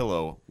with a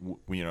pillow,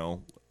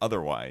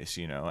 otherwise,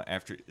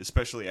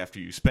 especially after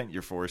you spent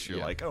your force, you're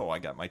like, oh, I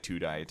got my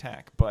 2-die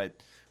attack. But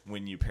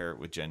when you pair it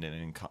with Jendon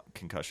and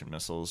concussion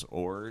missiles,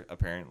 or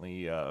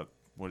apparently...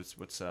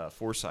 what's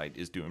Foresight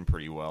is doing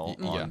pretty well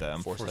on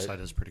them. Foresight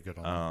is pretty good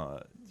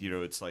on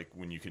them. It's like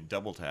when you can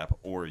double tap,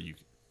 or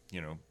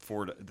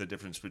the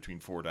difference between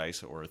 4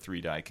 dice or a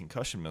 3-die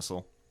concussion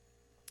missile,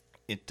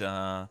 it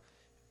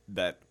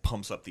that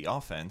pumps up the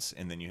offense,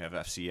 and then you have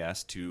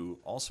FCS to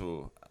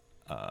also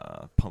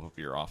pump up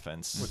your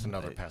offense With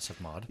another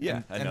passive mod.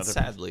 Yeah, and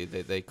sadly,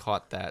 they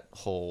caught that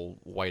whole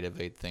white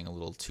evade thing a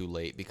little too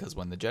late, because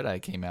when the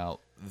Jedi came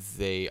out,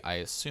 I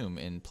assume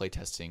in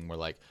playtesting were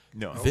like,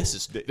 No, this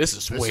is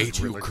way is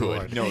too really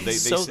good. good. No,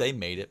 they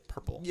made it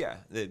purple. Yeah,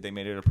 they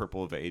made it a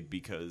purple evade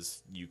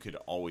because you could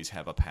always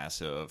have a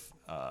passive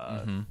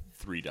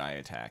 3-die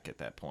attack at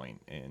that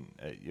point. And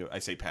I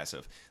say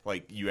passive,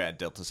 like you add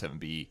Delta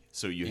 7B,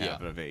 so you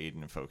have an evade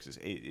and a focus,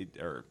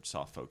 or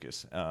soft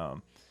focus.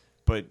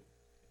 But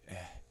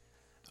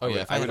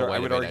If I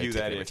would argue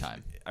that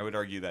I would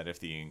argue that if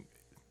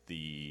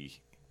the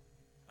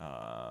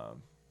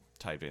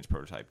TIE Advanced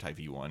Prototype, TIE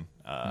V1,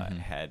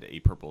 had a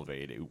purple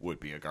evade, it would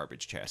be a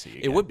garbage chassis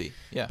again. It would be,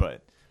 yeah.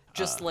 But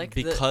Just like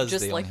because the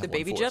they only have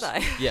baby one force.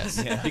 Jedi.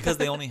 Yes, because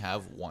they only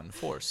have one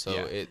force, so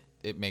Yeah.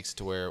 it makes it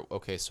to where,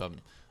 okay, so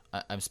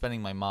I'm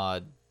spending my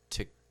mod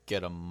to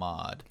get a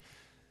mod,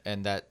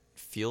 and that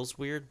feels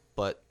weird,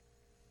 but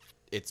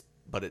it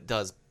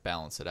does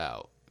balance it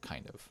out,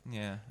 kind of.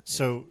 yeah.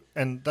 So,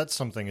 and that's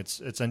something, it's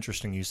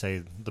interesting you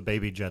say the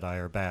baby Jedi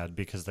are bad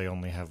because they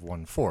only have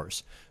one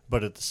force.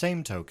 But at the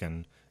same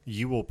token,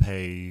 you will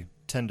pay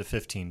 10 to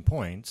 15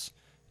 points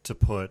to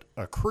put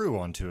a crew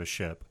onto a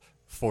ship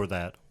for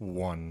that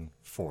one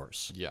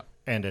force. Yeah.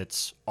 And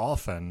it's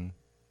often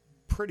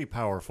pretty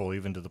powerful,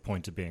 even to the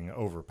point of being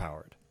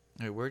overpowered.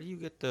 Hey, where do you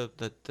get the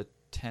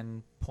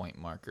 10-point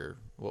marker?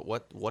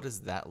 What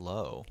is that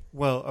low?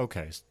 Well,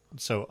 okay,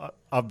 so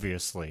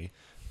obviously,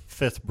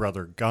 fifth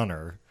brother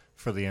Gunner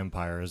for the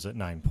Empire is at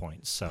 9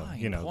 points. So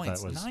 9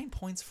 points. that was 9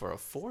 points for a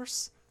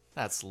force?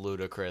 That's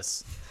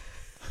ludicrous.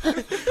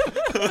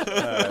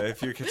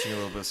 If you're catching a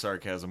little bit of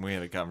sarcasm, we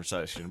had a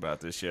conversation about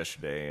this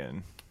yesterday,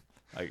 and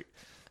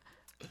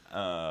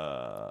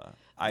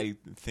I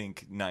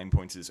think 9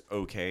 points is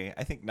okay.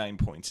 I think 9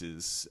 points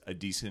is a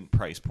decent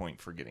price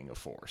point for getting a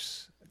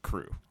force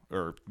crew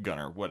or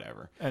gunner,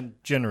 whatever. And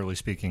generally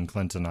speaking,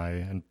 Clint and I,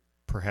 and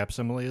perhaps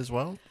Emily as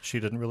well, she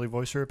didn't really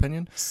voice her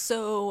opinion.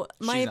 So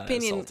my She's not as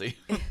opinion, salty.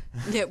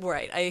 yeah,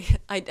 right.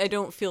 I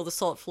don't feel the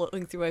salt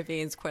flowing through my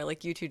veins quite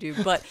like you two do,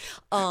 but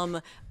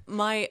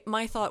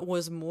my thought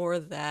was more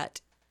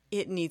that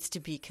it needs to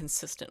be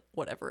consistent,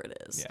 whatever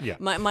it is. Yeah.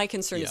 My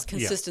concern is Yeah.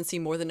 consistency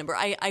more than number.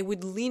 I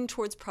would lean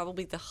towards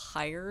probably the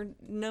higher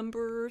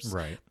numbers,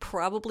 Right.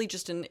 Probably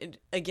just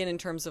in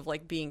terms of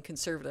like being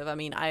conservative. I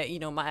mean,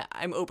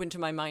 I'm open to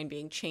my mind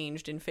being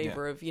changed in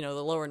favor of the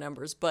lower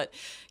numbers, but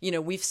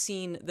we've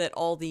seen that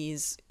all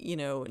these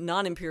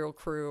non-imperial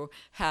crew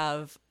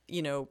have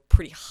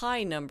pretty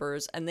high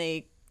numbers, and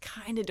they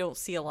kind of don't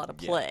see a lot of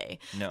play.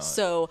 No.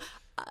 So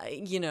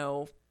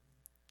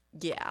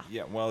yeah.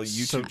 Yeah, well,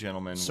 you So- two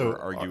gentlemen so, were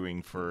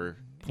arguing for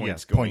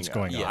points yeah, going points up.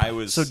 going Yeah, up. I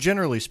was So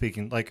generally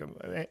speaking, like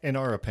in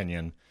our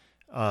opinion,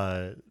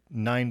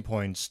 9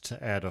 points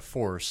to add a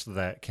force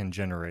that can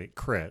generate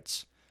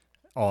crits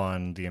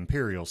on the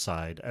Imperial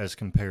side as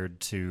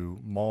compared to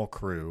Maul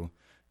Crew,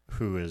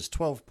 who is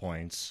 12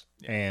 points,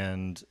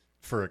 and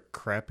for a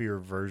crappier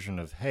version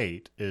of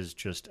Hate is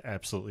just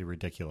absolutely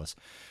ridiculous.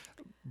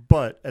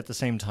 But at the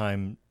same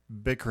time,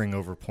 bickering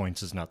over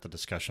points is not the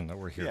discussion that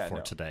we're here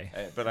for today.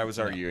 But I was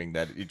arguing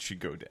that it should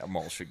go down.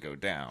 Maul should go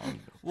down.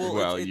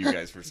 Well, You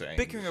guys were saying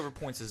bickering over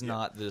points is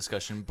not the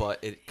discussion, but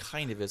it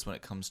kind of is when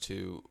it comes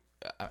to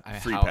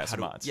free pass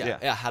mods.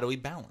 How do we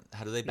balance?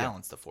 How do they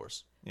balance the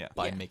force? Yeah.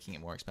 By making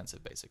it more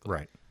expensive, basically.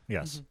 Right.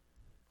 Yes.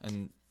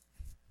 And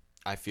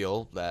I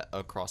feel that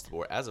across the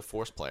board, as a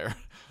force player,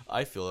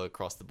 I feel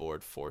across the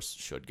board force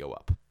should go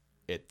up.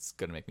 It's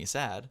going to make me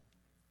sad,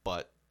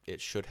 but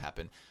it should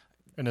happen.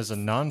 And as a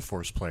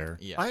non-force player,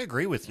 I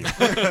agree with you.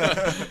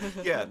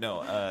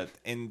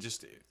 And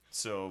just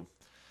so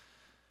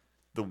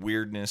the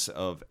weirdness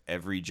of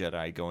every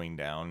Jedi going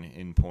down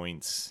in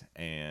points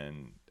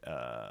and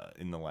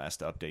in the last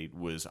update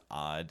was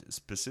odd.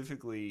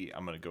 Specifically,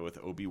 I'm going to go with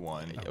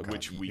Obi-Wan,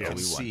 which we can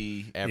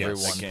see.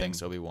 Everyone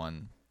thinks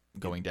Obi-Wan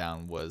going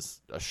down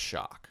was a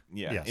shock.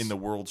 In the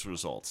world's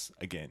results.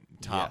 Again,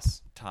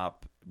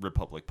 top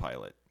Republic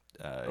pilot.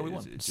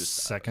 Obi-Wan. Just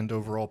second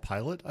overall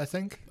pilot, I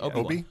think.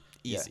 Obi?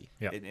 Easy.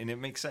 Yeah. And it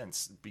makes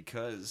sense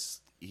because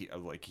he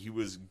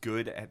was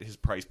good at his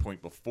price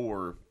point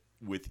before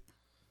with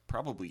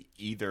probably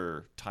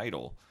either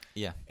title.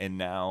 Yeah. And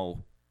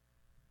now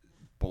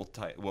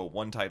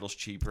one title's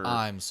cheaper.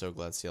 I'm so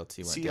glad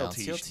CLT went down.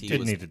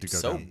 CLT needed to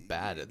go down.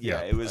 Bad at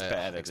it was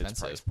bad at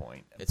its price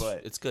point.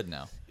 But it's good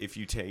now. If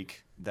you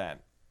take that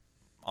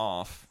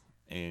off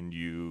and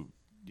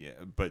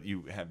but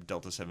you have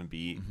Delta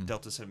 7B. Mm-hmm.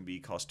 Delta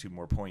 7B costs 2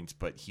 more points,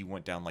 but he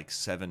went down like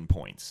 7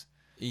 points.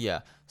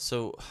 Yeah.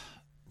 So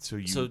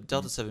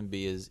Delta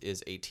 7B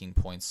is 18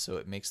 points, so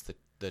it makes the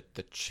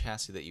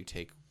chassis that you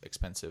take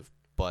expensive.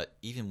 But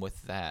even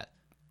with that,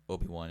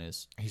 Obi-Wan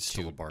is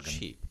still a bargain.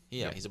 Cheap.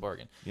 Yeah, he's a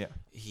bargain. Yeah.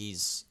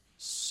 He's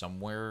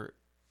somewhere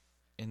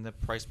in the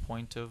price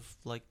point of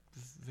like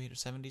Vader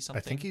 70 something.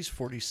 I think he's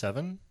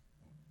 47,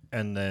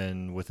 and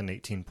then with an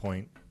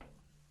 18-point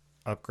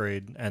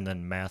upgrade and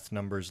then math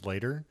numbers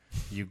later,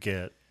 you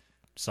get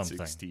something.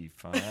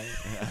 65.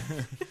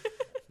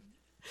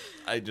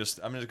 I'm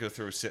just going to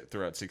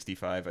throw out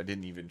 65. I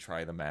didn't even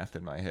try the math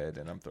in my head,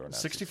 and I'm throwing out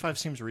 65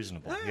 seems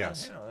reasonable.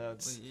 Yes.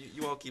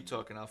 You all keep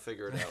talking. I'll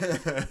figure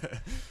it out.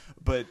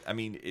 But I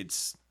mean,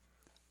 it's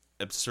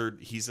absurd.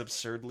 He's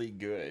absurdly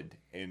good,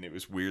 and it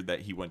was weird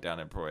that he went down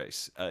in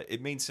price.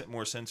 It made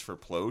more sense for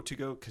Plo to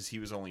go because he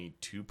was only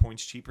 2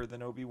 points cheaper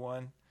than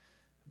Obi-Wan,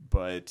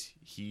 but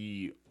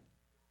he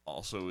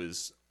also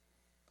is.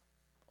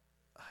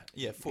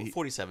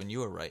 47. You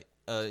were right.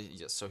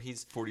 Yes, so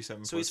he's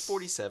 47. So he's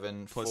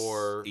 47 plus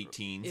for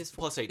 18.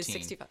 Plus 18. Is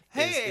 65.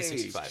 Is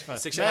 65.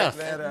 65.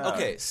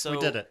 Okay, so we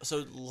did it.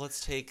 So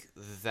let's take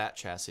that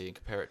chassis and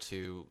compare it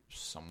to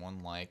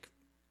someone like,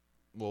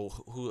 well,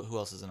 who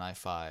else is an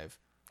i5?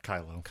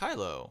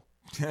 Kylo.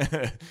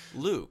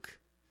 Luke.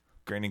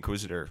 Grand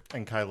Inquisitor.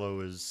 And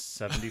Kylo is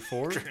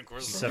 74?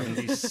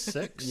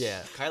 76?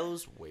 Yeah,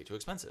 Kylo's way too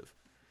expensive.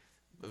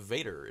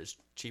 Vader is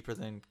cheaper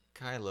than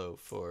Kylo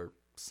for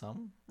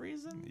some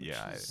reason.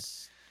 Yeah.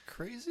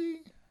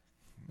 Crazy?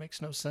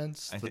 Makes no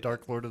sense. The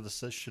Dark Lord of the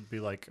Sith should be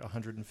like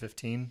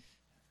 115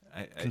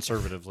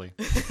 conservatively.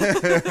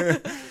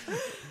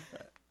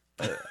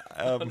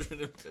 I'm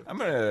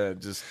gonna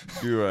just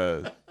do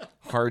a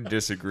hard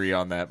disagree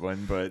on that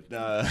one, but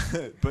I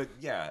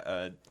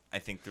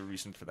think the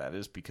reason for that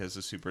is because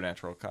of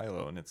Supernatural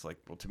Kylo, and it's like,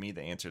 well, to me,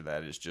 the answer to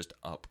that is just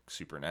up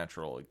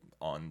Supernatural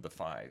on the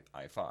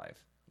i5.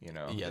 You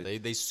know,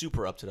 they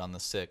super upped it on the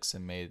 6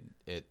 and made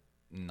it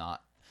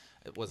not.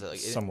 Was it like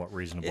somewhat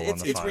reasonable on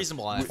the 5? It's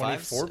reasonable on i5s.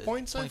 24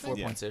 points, 24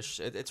 points ish.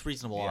 It's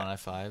reasonable on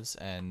i5s,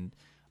 and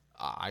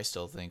I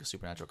still think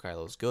Supernatural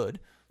Kylo is good.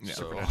 Yeah.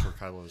 Supernatural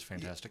Kylo is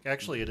fantastic.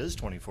 Actually, it is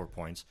 24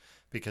 points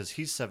because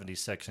he's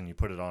 76 and you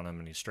put it on him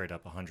and he's straight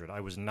up 100.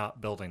 I was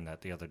not building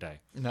that the other day.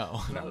 No.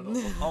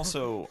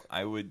 Also,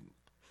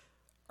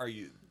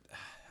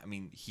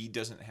 he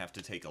doesn't have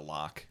to take a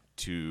lock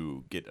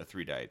to get a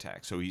 3-die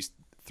attack. So he's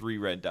 3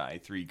 red die,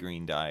 3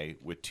 green die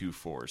with 2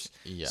 force.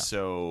 Yeah.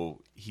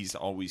 So he's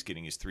always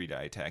getting his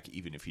 3-die attack,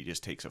 even if he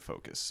just takes a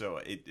focus. So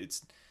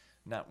it's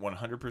not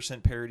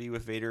 100% parity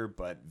with Vader,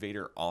 but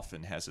Vader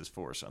often has his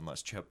force,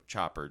 unless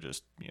Chopper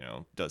just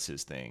does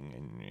his thing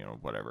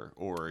and whatever,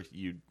 or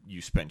you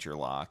spent your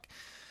lock.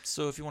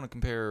 So if you want to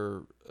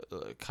compare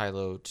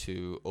Kylo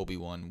to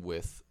Obi-Wan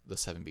with the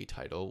 7B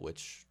title,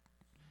 which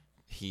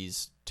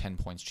he's 10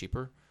 points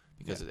cheaper.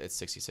 Because it's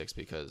 66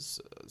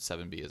 because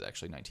 7B is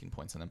actually 19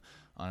 points on them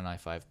on an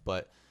i5,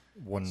 but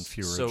one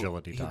fewer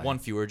agility die. One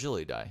fewer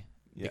agility die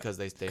because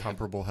they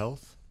comparable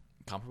health.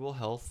 Comparable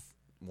health,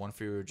 one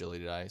fewer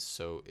agility die.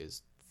 So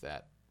is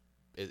that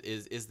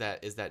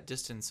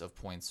distance of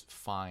points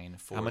fine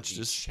for how much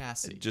each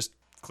chassis? Just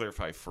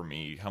clarify for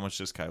me, how much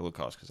does Kylo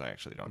cost? Because I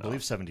actually don't know. I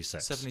believe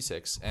 76.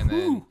 76, and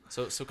then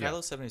so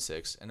Kylo's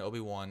 76, and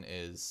Obi-Wan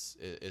is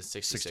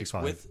 66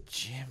 65. with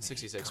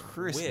 66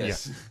 with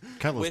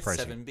Kylo's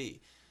pricey. 7B.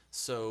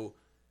 So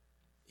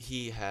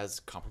he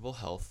has comparable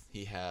health.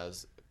 He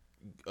has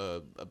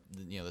the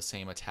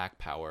same attack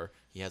power.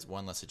 He has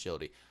 1 less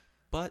agility,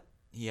 but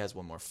he has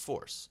 1 more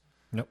force.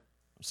 Nope,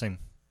 same.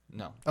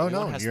 No. Oh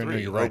Obi-Wan no, has you're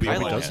 3. right. Kylo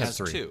Obi-Wan does have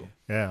 2.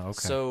 Yeah, okay.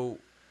 So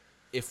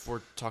if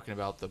we're talking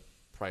about the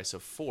price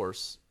of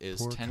Force,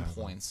 is Poor 10 Kylo.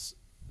 points.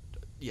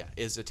 Yeah,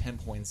 is a 10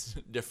 points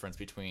difference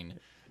between.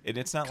 And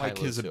it's not like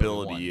Kylo his to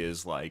ability Obi-Wan.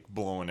 is like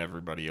blowing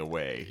everybody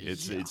away.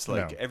 It's Yeah. it's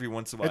like No. every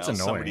once in a while It's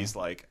annoying. somebody's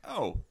like,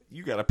 "Oh,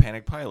 you got a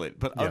panic pilot."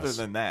 But other Yes.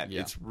 than that,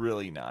 Yeah. it's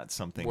really not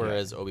something.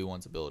 Whereas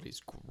Obi-Wan's ability is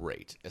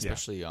great,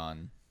 especially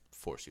on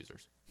Force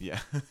users. yeah,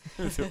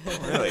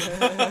 really.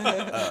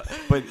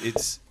 But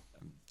it's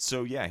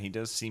so yeah, he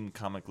does seem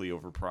comically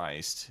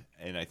overpriced,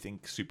 and I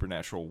think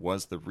Supernatural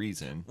was the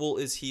reason. Well,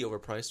 is he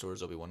overpriced or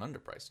is Obi-Wan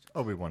underpriced?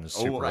 Obi-Wan is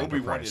super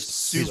Obi-Wan underpriced.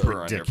 is He's super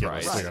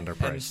ridiculously underpriced. And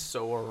underpriced.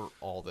 so are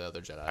all the other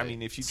Jedi. I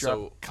mean, if you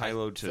So drop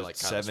Kylo I to feel like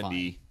Kylo's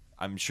 70, fine.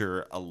 I'm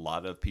sure a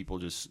lot of people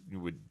just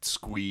would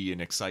squee in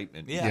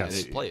excitement. Yeah,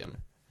 Yes. they'd play him.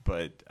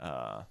 But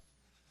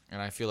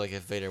And I feel like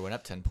if Vader went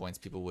up 10 points,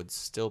 people would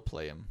still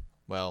play him.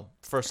 Well,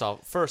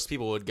 first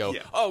people would go,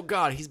 Yeah. "Oh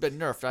God, he's been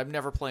nerfed. I'm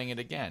never playing it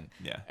again."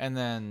 Yeah. And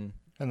then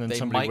they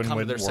somebody might would come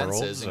to win their senses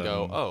Worlds and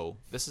go, "Oh,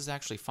 this is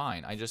actually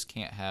fine. I just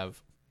can't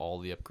have all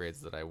the upgrades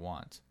that I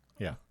want."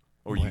 Yeah.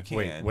 Or you wait,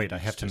 can. Wait, I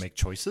It's have to just- make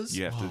choices?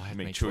 you have Oh, to I have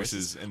make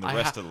choices in the I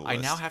rest of the list.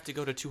 I now have to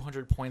go to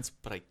 200 points,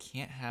 but I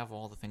can't have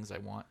all the things I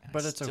want. and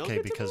But I it's still okay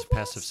get to because move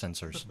passive less.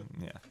 sensors.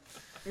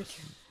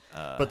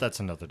 Yeah. But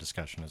that's another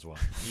discussion as well.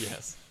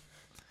 Yes.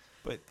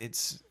 But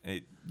it's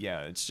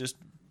just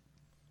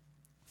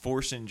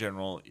Force in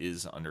general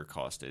is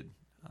undercosted.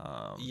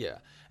 Yeah,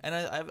 and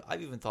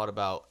I've even thought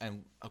about,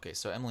 and okay,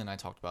 so Emily and I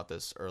talked about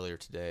this earlier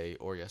today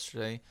or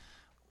yesterday,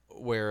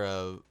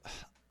 where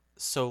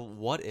so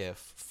what if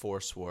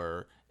Force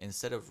were,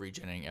 instead of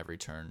regenerating every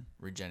turn,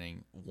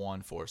 regenerating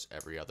one Force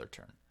every other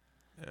turn?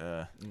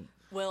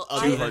 Well,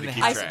 Too hard to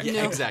keep track. no,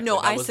 Yeah, exactly. no,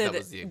 That I was- said that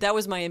was the-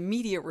 was my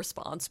immediate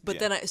response.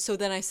 But Yeah.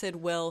 then I said,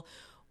 well,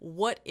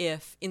 what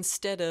if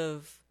instead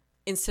of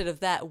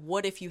that,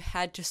 what if you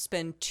had to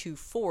spend 2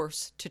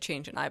 Force to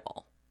change an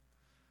eyeball?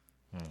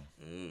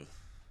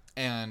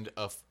 And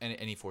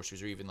any Force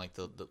user, even like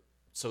the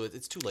so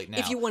it's too late now.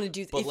 If you want to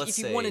do, But let's if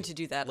you say- wanted to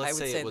do that, I let's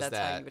would say say it was that's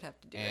how that, you would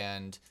have to do it.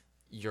 and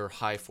your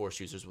high Force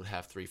users would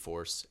have 3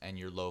 Force, and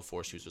your low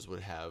Force users would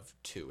have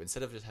 2.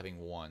 Instead of just having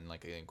 1,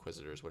 like the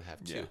Inquisitors would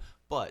have 2. Yeah.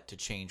 But to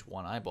change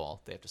one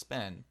eyeball, they have to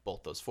spend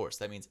both those Force.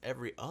 That means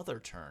every other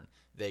turn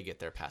they get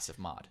their passive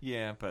mod.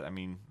 Yeah, but I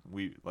mean,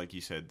 we like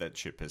you said, that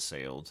ship has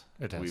sailed.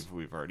 It has.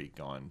 We've already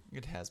gone.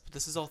 It has, but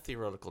this is all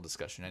theoretical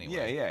discussion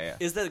anyway. Yeah.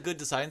 Is that a good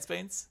design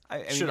space?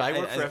 I Should mean, I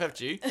work for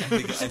FFG? I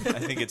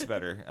think it's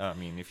better. I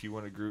mean, if you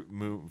want to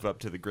move up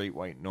to the Great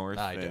White North,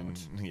 I then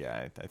don't.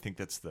 yeah, I think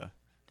that's the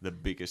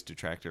biggest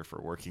detractor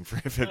for working for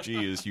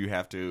FFG is you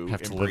have to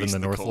Have to embrace live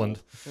in the Northland.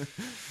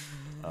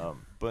 cold.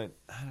 But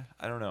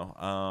I don't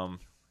know.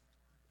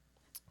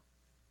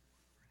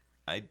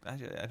 I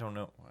don't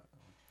know.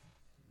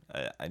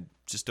 I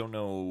just don't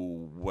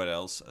know what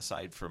else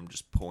aside from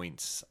just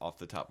points off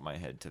the top of my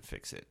head to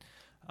fix it.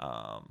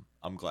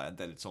 I'm glad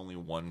that it's only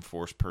 1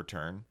 Force per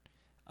turn.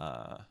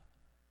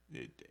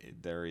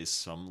 There is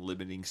some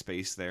limiting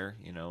space there,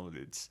 you know.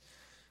 It's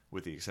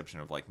with the exception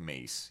of like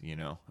Mace, you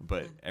know.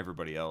 But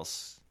everybody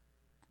else,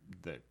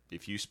 that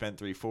if you spent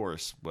 3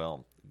 Force,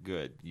 well,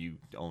 good. You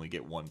only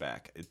get 1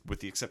 back,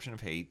 with the exception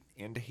of Hate,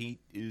 and Hate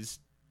is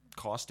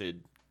costed,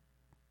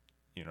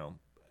 you know.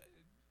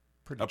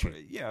 Pretty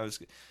cheap. Yeah,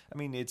 I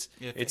mean it's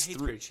Hate's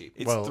pretty cheap.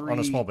 It's Well, on a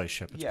 3 small base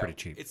ship, it's yeah, pretty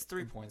cheap. It's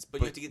 3 points,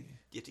 but, But- you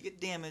have to get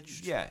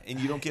damaged. Yeah, and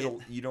you don't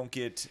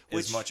get as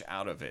Which- much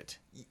out of it.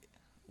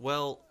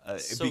 Well,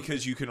 so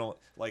Because you can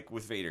like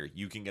with Vader,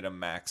 you can get a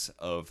max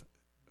of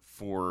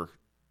 4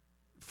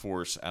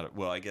 Force out of.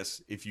 Well, I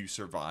guess if you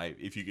survive,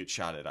 if you get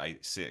shot at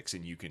I-6,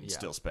 and you can Yeah.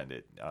 still spend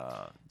it.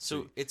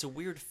 So it's a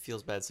weird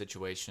feels bad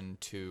situation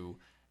to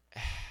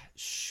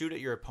shoot at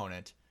your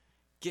opponent,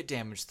 get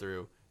damage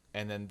through,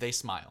 and then they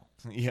smile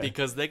Yeah.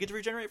 because they get to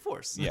regenerate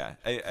Force. Yeah,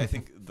 I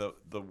think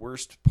the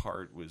worst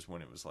part was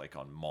when it was like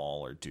on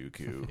Maul or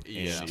Dooku.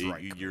 Yeah.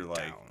 And you're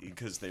like,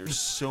 because there's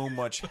so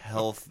much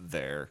health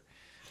there.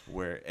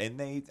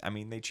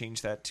 They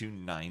changed that to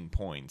 9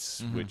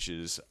 points, which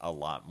is a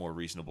lot more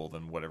reasonable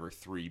than whatever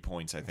 3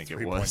 points I think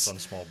 3 it was. points on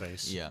small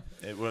base. Yeah.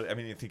 I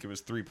think it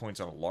was 3 points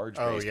on a large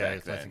Oh, base yeah, I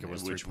back then. think it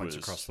was 3 points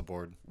across the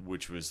board.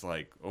 Which was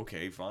like,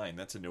 okay, fine,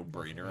 that's a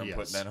no-brainer. I'm Yes.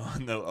 putting that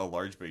on a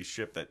large base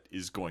ship that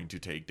is going to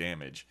take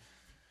damage.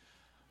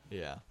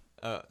 Yeah.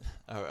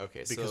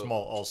 Okay. Because so,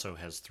 Maul also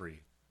has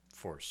 3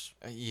 Force.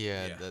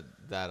 Yeah, Yeah.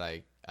 that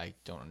I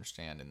don't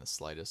understand in the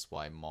slightest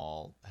why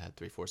Maul had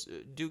 3 Force.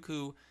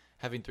 Dooku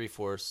having 3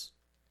 Force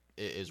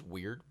is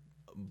weird,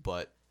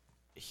 but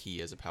he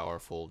is a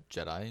powerful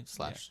Jedi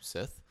 /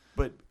 Sith.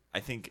 But I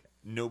think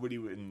nobody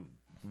would have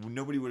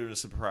been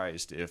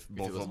surprised if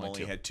both it of was them only only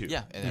 2. had 2.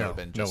 Yeah, and it No, would have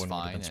been no just one would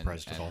have fine. been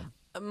surprised at all.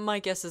 My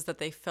guess is that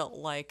they felt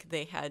like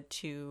they had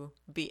to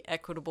be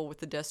equitable with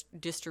the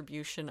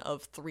distribution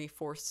of 3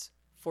 Force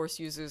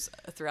users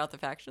throughout the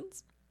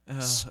factions.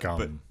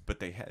 Scum. But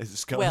they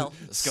Scum. Well,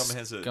 Scum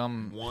has a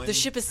Scum- one. The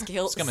ship has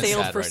sailed Scum is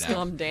sad for right now.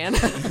 Scum, Dan.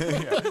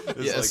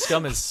 Yeah,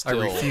 Scum is I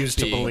still refuse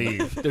to being-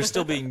 believe. They're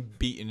still being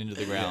beaten into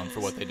the ground for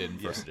what they did in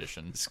first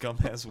edition. Scum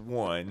has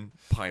one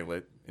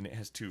pilot, and it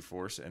has 2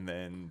 force, and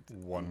then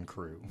One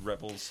crew.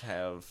 Rebels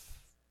have,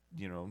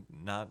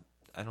 not.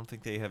 I don't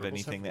think they have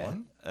Rebels anything have that.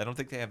 one? I don't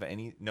think they have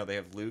any. No, they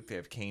have Luke. They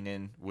have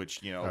Kanan,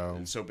 which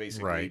so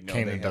basically, right. no,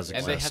 Kanan they have, doesn't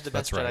And they exist. had the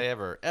best That's Jedi right.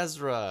 ever,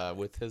 Ezra,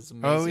 with his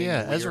amazing. Oh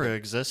yeah, weird- Ezra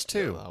exists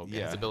too. Oh,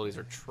 Yeah. His abilities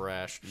are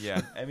trash.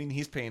 Yeah, I mean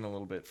he's paying a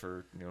little bit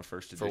for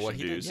first For edition what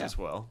he did, dues yeah. as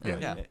well. Yeah.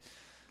 I mean,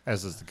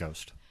 As is the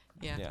Ghost.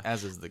 Yeah. Yeah.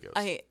 As is the Ghost.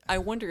 I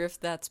wonder if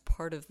that's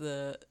part of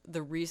the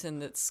reason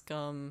that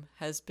Scum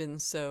has been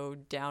so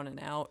down and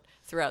out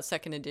throughout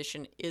second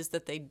edition is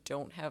that they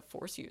don't have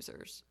Force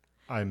users.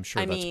 I'm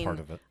sure I that's mean, part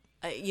of it.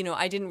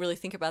 I didn't really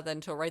think about that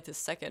until right this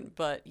second,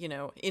 but,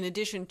 in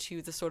addition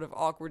to the sort of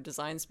awkward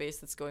design space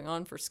that's going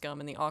on for Scum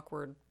and the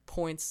awkward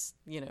points,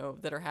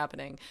 that are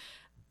happening,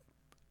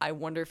 I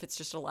wonder if it's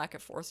just a lack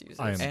of Force users.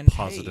 I am And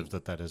positive hey,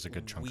 that is a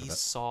good chunk we of it.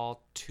 saw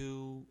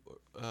 2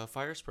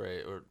 fire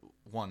spray, or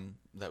one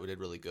that we did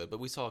really good, but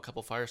we saw a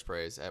couple fire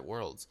sprays at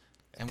Worlds.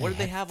 And what did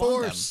they have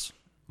Force.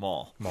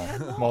 Maul.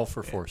 Maul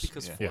for Force. on them?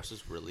 Because Yeah. Force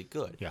is really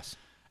good. Yes.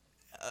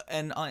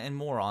 And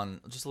more on,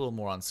 just a little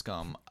more on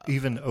Scum.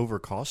 Even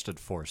overcosted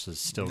Force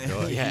is still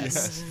good.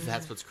 Yes,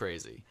 that's what's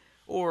crazy.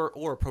 Or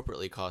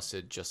appropriately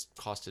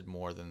costed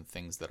more than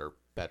things that are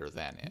better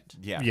than it.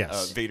 Yeah.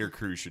 Yes. Vader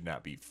crew should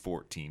not be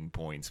 14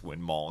 points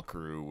when Maul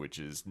crew, which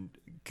is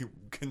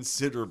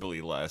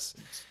considerably less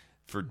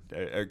for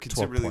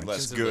considerably points. less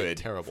Considerably good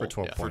terrible for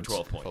 12 yeah, points. For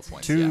 12 points. 12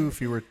 points. Two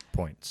fewer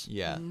points.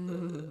 Yeah.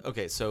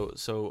 Okay,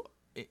 so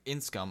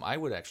in Scum, I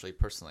would actually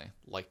personally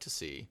like to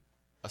see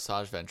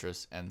Asajj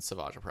Ventress and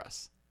Savage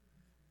Opress.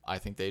 I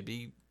think they'd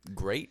be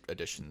great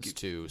additions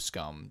to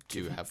Scum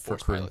to have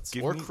Force crew. pilots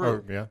Give or me-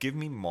 crew. Yeah. Give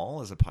me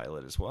Maul as a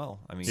pilot as well.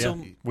 I mean, Yeah.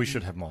 We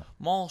should have Maul.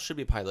 Maul should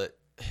be a pilot.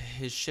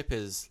 His ship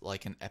is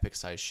like an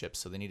epic-sized ship,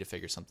 so they need to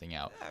figure something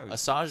out. Yeah,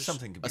 Asajj,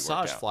 something could be worked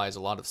Asajj out. flies a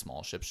lot of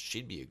small ships.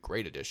 She'd be a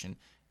great addition.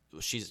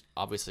 She's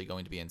obviously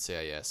going to be in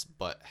CIS,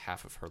 but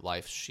half of her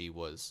life she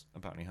was a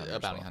bounty hunter. a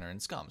as bounty well. hunter in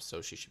Scum,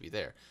 so she should be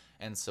there.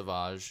 And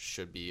Savage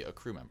should be a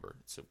crew member.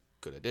 It's a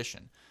good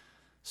addition.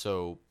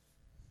 So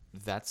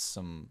that's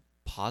some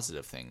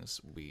positive things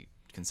we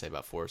can say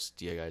about Force.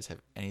 Do you guys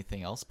have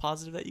anything else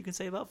positive that you can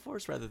say about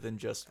Force rather than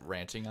just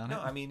ranting on it?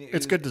 No, I mean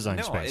It's good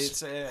design space.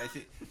 It's I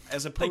think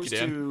as Thank opposed you,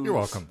 Dan. to You're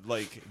welcome.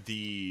 Like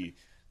the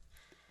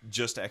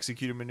just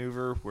execute a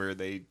maneuver where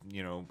they,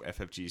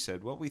 FFG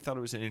said, well, we thought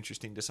it was an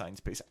interesting design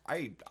space.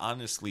 I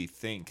honestly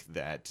think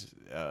that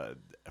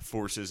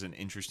Force is an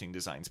interesting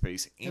design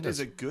space and It is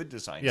is. a good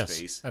design Yes,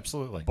 space.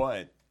 absolutely.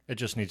 But It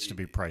just needs to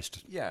be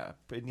priced. yeah,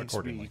 but it needs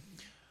to be Accordingly.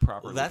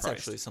 properly Well, that's priced.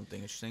 actually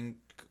something interesting.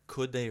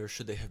 Could they or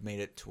should they have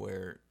made it to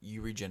where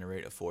you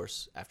regenerate a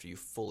Force after you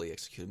fully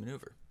execute a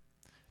maneuver?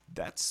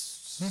 That's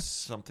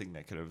something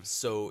that could have.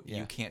 So Yeah.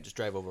 you can't just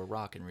drive over a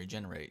rock and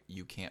regenerate.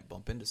 You can't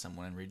bump into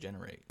someone and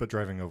regenerate. But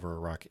driving over a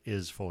rock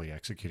is fully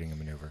executing a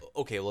maneuver.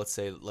 Okay, well, let's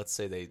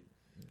say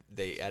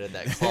they added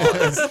that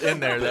clause in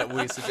there that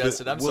we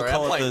suggested. I'm sorry, I'm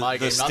call playing it my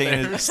the game, not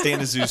theirs.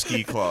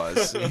 Staniszewski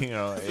clause. The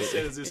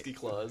Staniszewski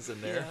clause in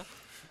there.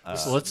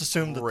 So let's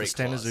assume that the great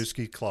clause.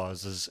 Staniszewski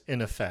clause is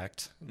in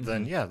effect.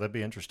 Then, yeah, that'd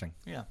be interesting.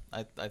 Yeah,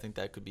 I think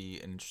that could be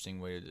an interesting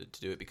way to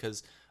do it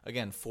because,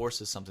 again,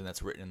 Force is something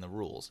that's written in the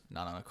rules,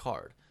 not on a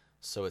card.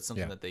 So it's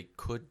something Yeah. that they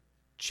could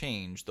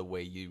change the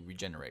way you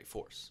regenerate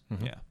Force.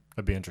 Yeah.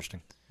 That'd be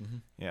interesting.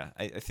 Yeah,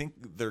 I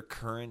think their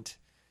current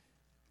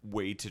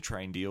way to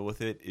try and deal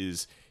with it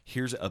is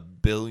here's 1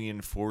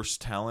 billion Force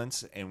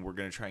talents, and we're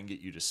going to try and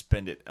get you to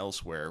spend it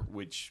elsewhere,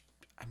 which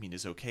I mean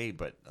is okay,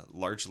 but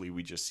largely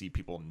we just see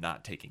people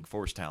not taking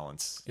Force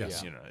talents,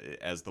 Yes.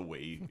 as the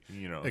way,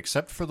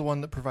 Except for the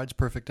one that provides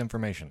perfect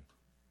information.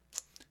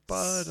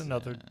 But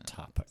another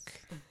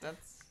topic.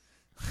 That's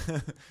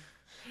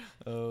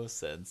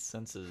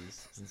sense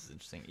is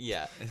interesting.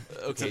 Yeah,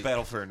 It's a okay.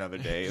 battle for another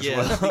day as Yeah,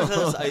 well.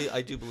 because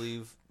I do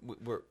believe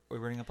we're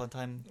running up on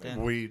time,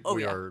 Dan? We Oh,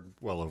 yeah. are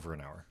well over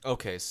an hour.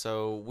 Okay,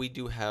 so we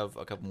do have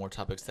a couple more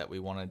topics that we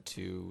wanted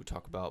to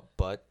talk about,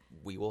 but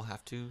we will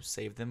have to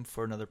save them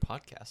for another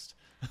podcast.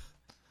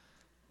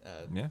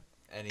 Yeah.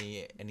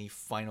 Any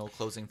final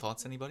closing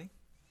thoughts, anybody?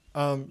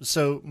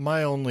 So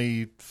my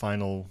only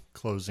final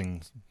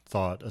closing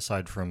thought,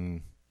 aside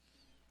from,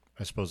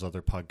 I suppose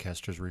other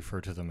podcasters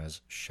refer to them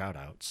as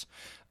shout-outs,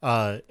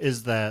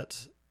 is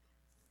that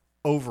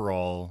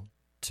overall,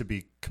 to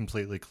be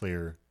completely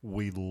clear,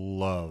 we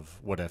love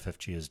what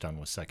FFG has done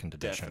with second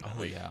edition.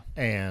 Definitely. yeah.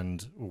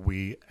 And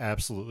we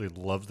absolutely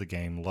love the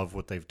game, love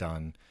what they've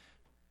done.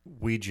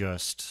 We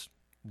just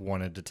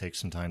wanted to take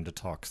some time to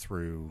talk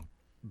through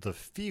the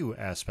few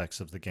aspects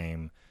of the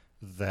game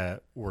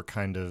that were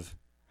kind of,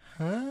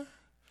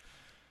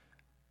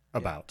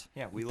 about.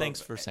 Yeah, we Thanks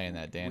love, for saying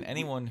that, Dan.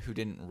 Anyone who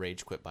didn't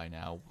rage quit by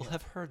now will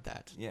have heard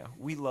that. Yeah,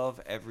 we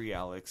love every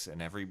Alex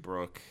and every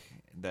Brooke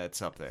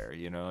that's up there.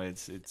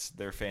 It's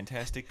they're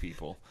fantastic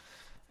people.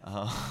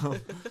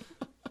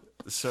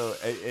 So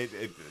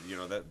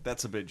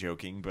that's a bit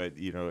joking, but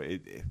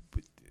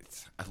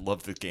I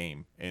love the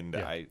game, and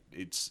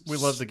we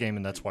love the game,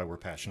 and that's why we're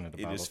passionate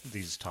about is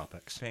these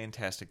topics.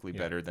 Fantastically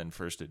better than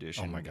first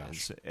edition. Oh my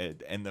gosh!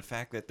 And the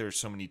fact that there's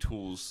so many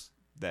tools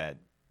that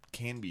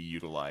can be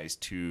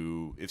utilized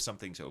to, if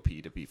something's OP,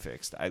 to be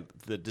fixed.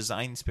 The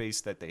design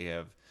space that they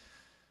have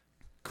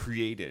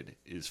created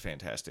is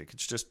fantastic.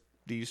 It's just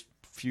these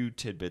few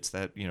tidbits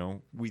that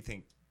we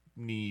think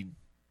need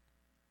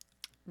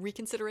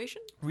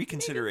reconsideration.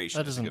 Reconsideration.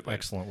 That is an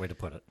excellent way to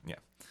put it. Yeah.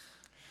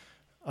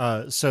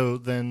 So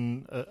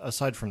then,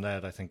 aside from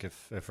that, I think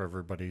if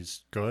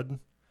everybody's good,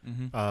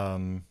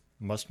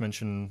 must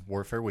mention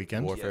Warfare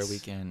Weekend. Warfare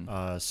Weekend.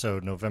 So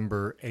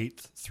November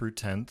 8th through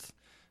 10th.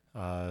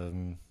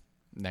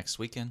 Next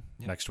weekend.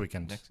 Next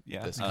weekend.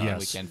 This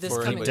weekend. This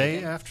the coming day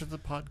weekend. after the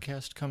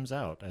podcast comes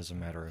out, as a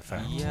matter of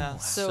fact. Yeah.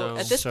 So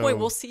at this point,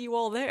 we'll see you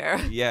all there.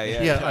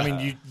 Yeah. I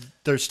mean,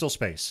 there's still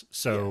space.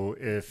 So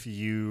if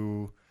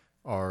you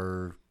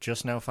are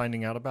just now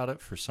finding out about it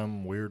for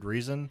some weird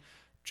reason,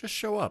 just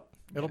show up.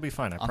 It'll be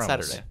fine, I on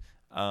promise. Saturday.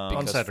 On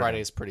Because Saturday.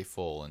 Friday's pretty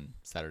full and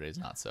Saturday's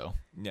not so.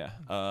 Yeah.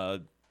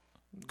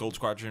 Gold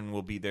Squadron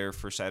will be there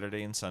for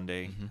Saturday and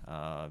Sunday.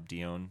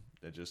 Dion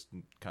just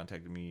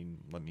contacted me and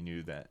let me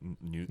know that.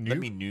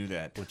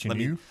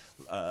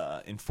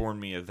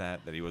 Informed me of that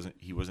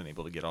he wasn't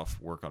able to get off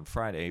work on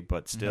Friday,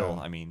 but still,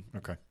 No. I mean.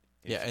 Okay.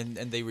 Yeah, and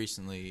they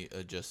recently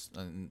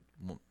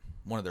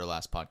one of their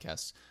last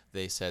podcasts,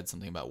 they said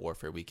something about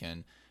Warfare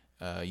Weekend,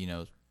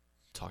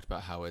 talked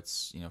about how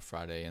it's,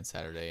 Friday and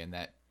Saturday and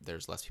that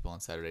there's less people on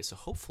Saturday. So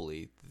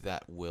hopefully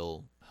that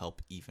will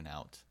help even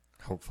out.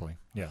 Hopefully,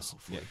 yes.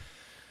 Yeah.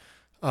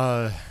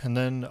 And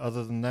then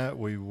other than that,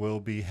 we will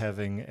be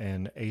having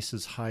an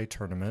Aces High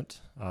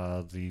tournament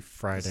the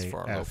Friday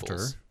for our after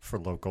locals. for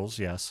locals,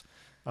 yes.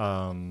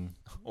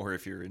 Or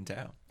if you're in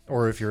town.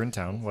 Or if you're in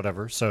town,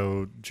 whatever.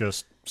 So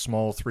just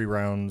small 3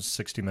 rounds,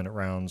 60-minute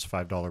rounds,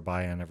 $5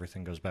 buy-in.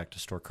 Everything goes back to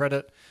store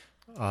credit.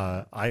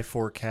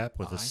 I4 cap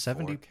with a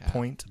I4 cap.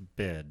 70-point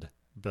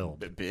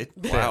build. Bid?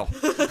 Wow.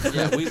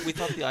 Yeah, we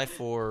thought the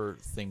I4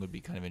 thing would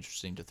be kind of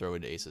interesting to throw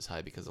into Aces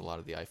High because a lot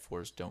of the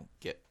I4s don't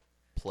get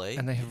play.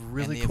 And they have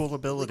really and they cool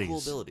have able Really cool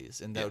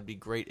abilities. And that would be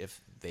great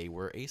if they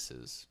were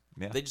aces.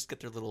 Yeah. They just get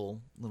their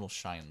little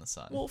shine in the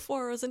sun. Wolf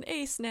 4 is an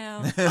ace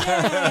now. Yay!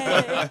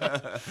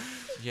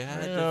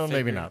 Yeah, Well,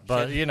 maybe not,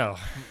 but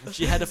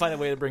she had to find a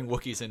way to bring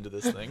Wookiees into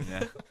this thing.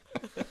 Yeah.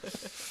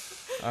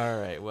 All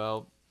right,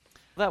 well,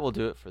 that will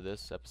do it for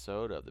this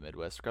episode of the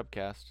Midwest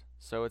Scrubcast.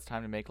 So it's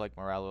time to make like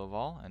Moralo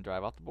Oval and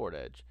drive off the board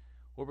edge.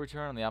 We'll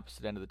return on the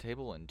opposite end of the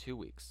table in 2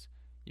 weeks.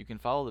 You can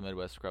follow the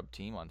Midwest Scrub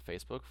team on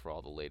Facebook for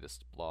all the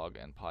latest blog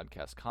and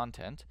podcast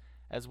content,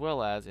 as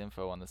well as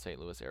info on the St.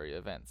 Louis area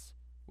events.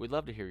 We'd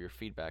love to hear your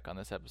feedback on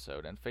this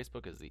episode, and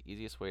Facebook is the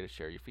easiest way to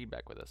share your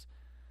feedback with us.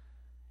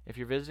 If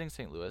you're visiting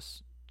St.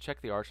 Louis,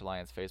 check the Arch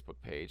Alliance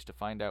Facebook page to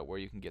find out where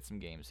you can get some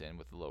games in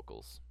with the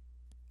locals.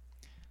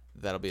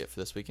 That'll be it for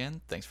this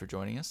weekend. Thanks for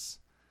joining us.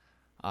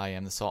 I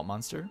am the Salt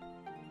Monster.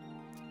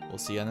 We'll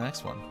see you on the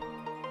next one.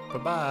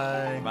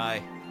 Bye-bye.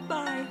 Bye.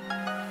 Bye.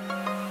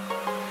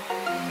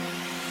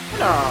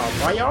 Hello,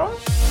 boyo.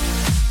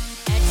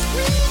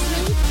 Excuse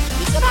me,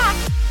 is it back?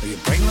 Are you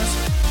brainless?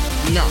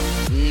 No,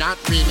 not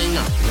really,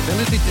 no. Your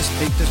ability to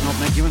speak does not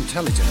make you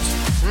intelligent.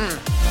 Don't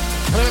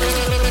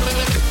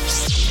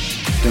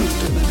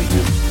do that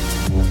again.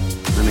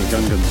 Any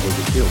Gungans will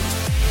be killed.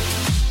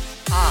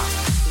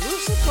 Your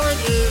support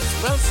is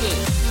well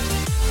seen.